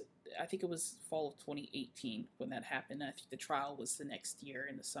 Yes, I think it was fall of 2018 when that happened. I think the trial was the next year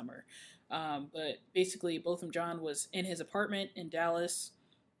in the summer. But basically, Botham Jean was in his apartment in Dallas.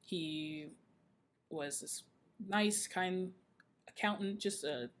 He was this nice, kind accountant, just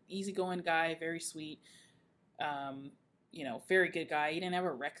a easygoing guy, very sweet. Very good guy. He didn't have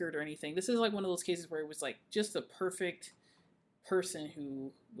a record or anything. This is like one of those cases where it was like just the perfect person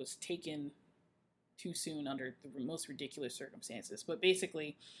who was taken too soon under the most ridiculous circumstances. But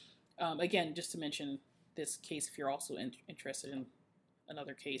basically, again, just to mention this case, if you're also interested in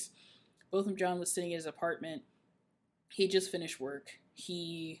another case, Botham Jean was sitting in his apartment. He just finished work.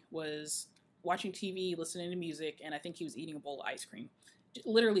 He was watching TV, listening to music, and I think he was eating a bowl of ice cream.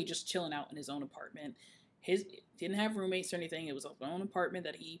 Literally just chilling out in his own apartment. Didn't have roommates or anything. It was his own apartment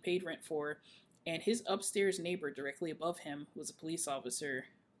that he paid rent for. And his upstairs neighbor directly above him was a police officer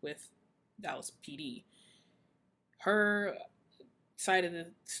with Dallas PD. Her side of the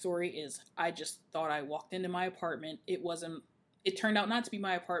story is, I just thought I walked into my apartment. It turned out not to be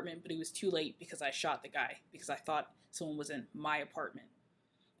my apartment, but it was too late because I shot the guy because I thought someone was in my apartment.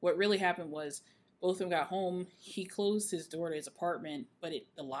 What really happened was both of them got home. He closed his door to his apartment, but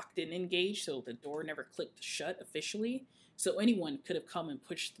the lock didn't engage, so the door never clicked shut officially. So anyone could have come and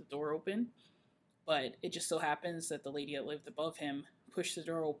pushed the door open, but it just so happens that the lady that lived above him pushed the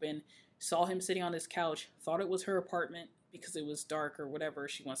door open, saw him sitting on his couch, thought it was her apartment because it was dark or whatever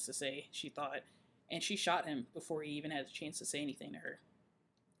she wants to say, she thought, and she shot him before he even had a chance to say anything to her.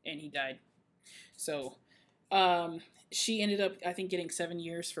 And he died. So, she ended up, I think, getting 7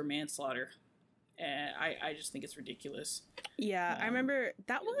 years for manslaughter. And I just think it's ridiculous. Yeah, I remember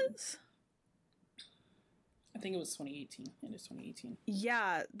that was... I think it was 2018. It is 2018.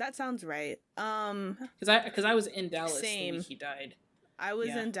 Yeah, that sounds right. Because I was in Dallas the week he died. I was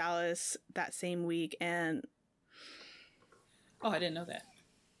in Dallas that same week, and... Oh, I didn't know that.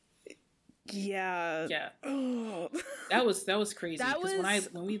 Yeah. Yeah. That was crazy. Because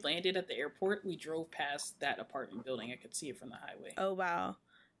when we landed at the airport, we drove past that apartment building. I could see it from the highway. Oh, wow.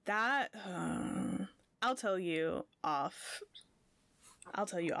 That... I'll tell you off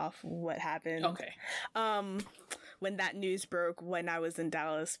what happened. Okay. When that news broke when I was in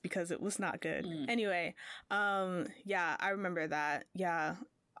Dallas, because it was not good. Anyway, yeah, I remember that. Yeah.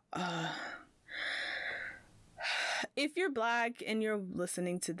 If you're Black and you're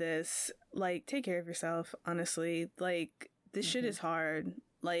listening to this, like, take care of yourself, honestly. Like, this shit is hard.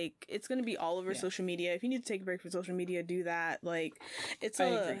 Like, it's gonna be all over social media. If you need to take a break from social media, do that. Like, it's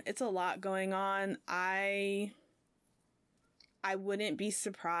a lot going on. I wouldn't be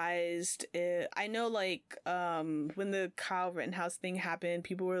surprised I know, like, when the Kyle Rittenhouse thing happened,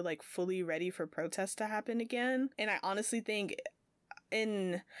 people were, like, fully ready for protests to happen again. And I honestly think,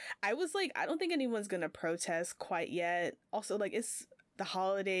 I was like, I don't think anyone's gonna protest quite yet. Also, like, it's the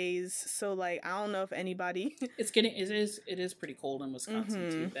holidays, so, like, I don't know if anybody... It is pretty cold in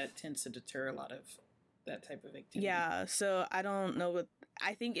Wisconsin, too. That tends to deter a lot of that type of activity. Yeah, so I don't know what...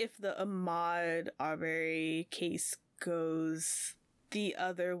 I think if the Ahmaud Arbery case goes the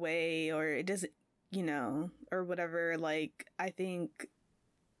other way, or it doesn't you know, or whatever, like, I think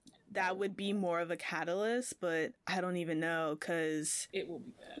that would be more of a catalyst, but I don't even know, because it will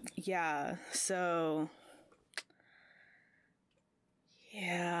be bad. Yeah, so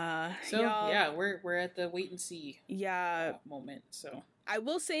yeah. So yeah, we're at the wait and see moment. So I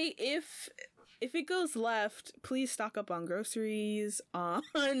will say, if it goes left, please stock up on groceries, on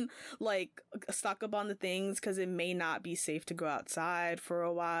like stock up on the things, because it may not be safe to go outside for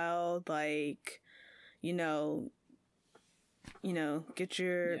a while. Like, you know, get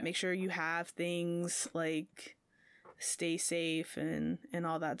your make sure you have things, like stay safe and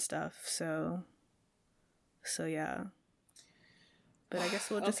all that stuff. So yeah. But I guess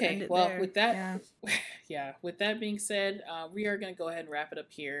we'll just end it there. With that, with that being said, we are going to go ahead and wrap it up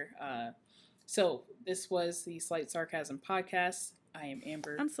here. So this was the Slight Sarcasm Podcast. I am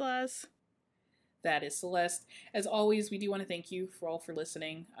Amber. I'm Celeste. That is Celeste. As always, we do want to thank you for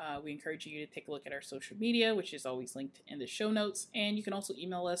listening. We encourage you to take a look at our social media, which is always linked in the show notes. And you can also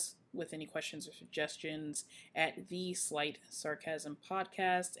email us with any questions or suggestions at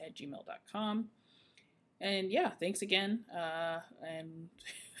theslightsarcasmpodcast@gmail.com. And yeah, thanks again. And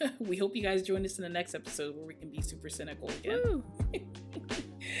we hope you guys join us in the next episode where we can be super cynical again.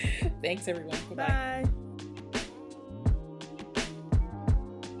 Thanks, everyone. Bye-bye. Bye.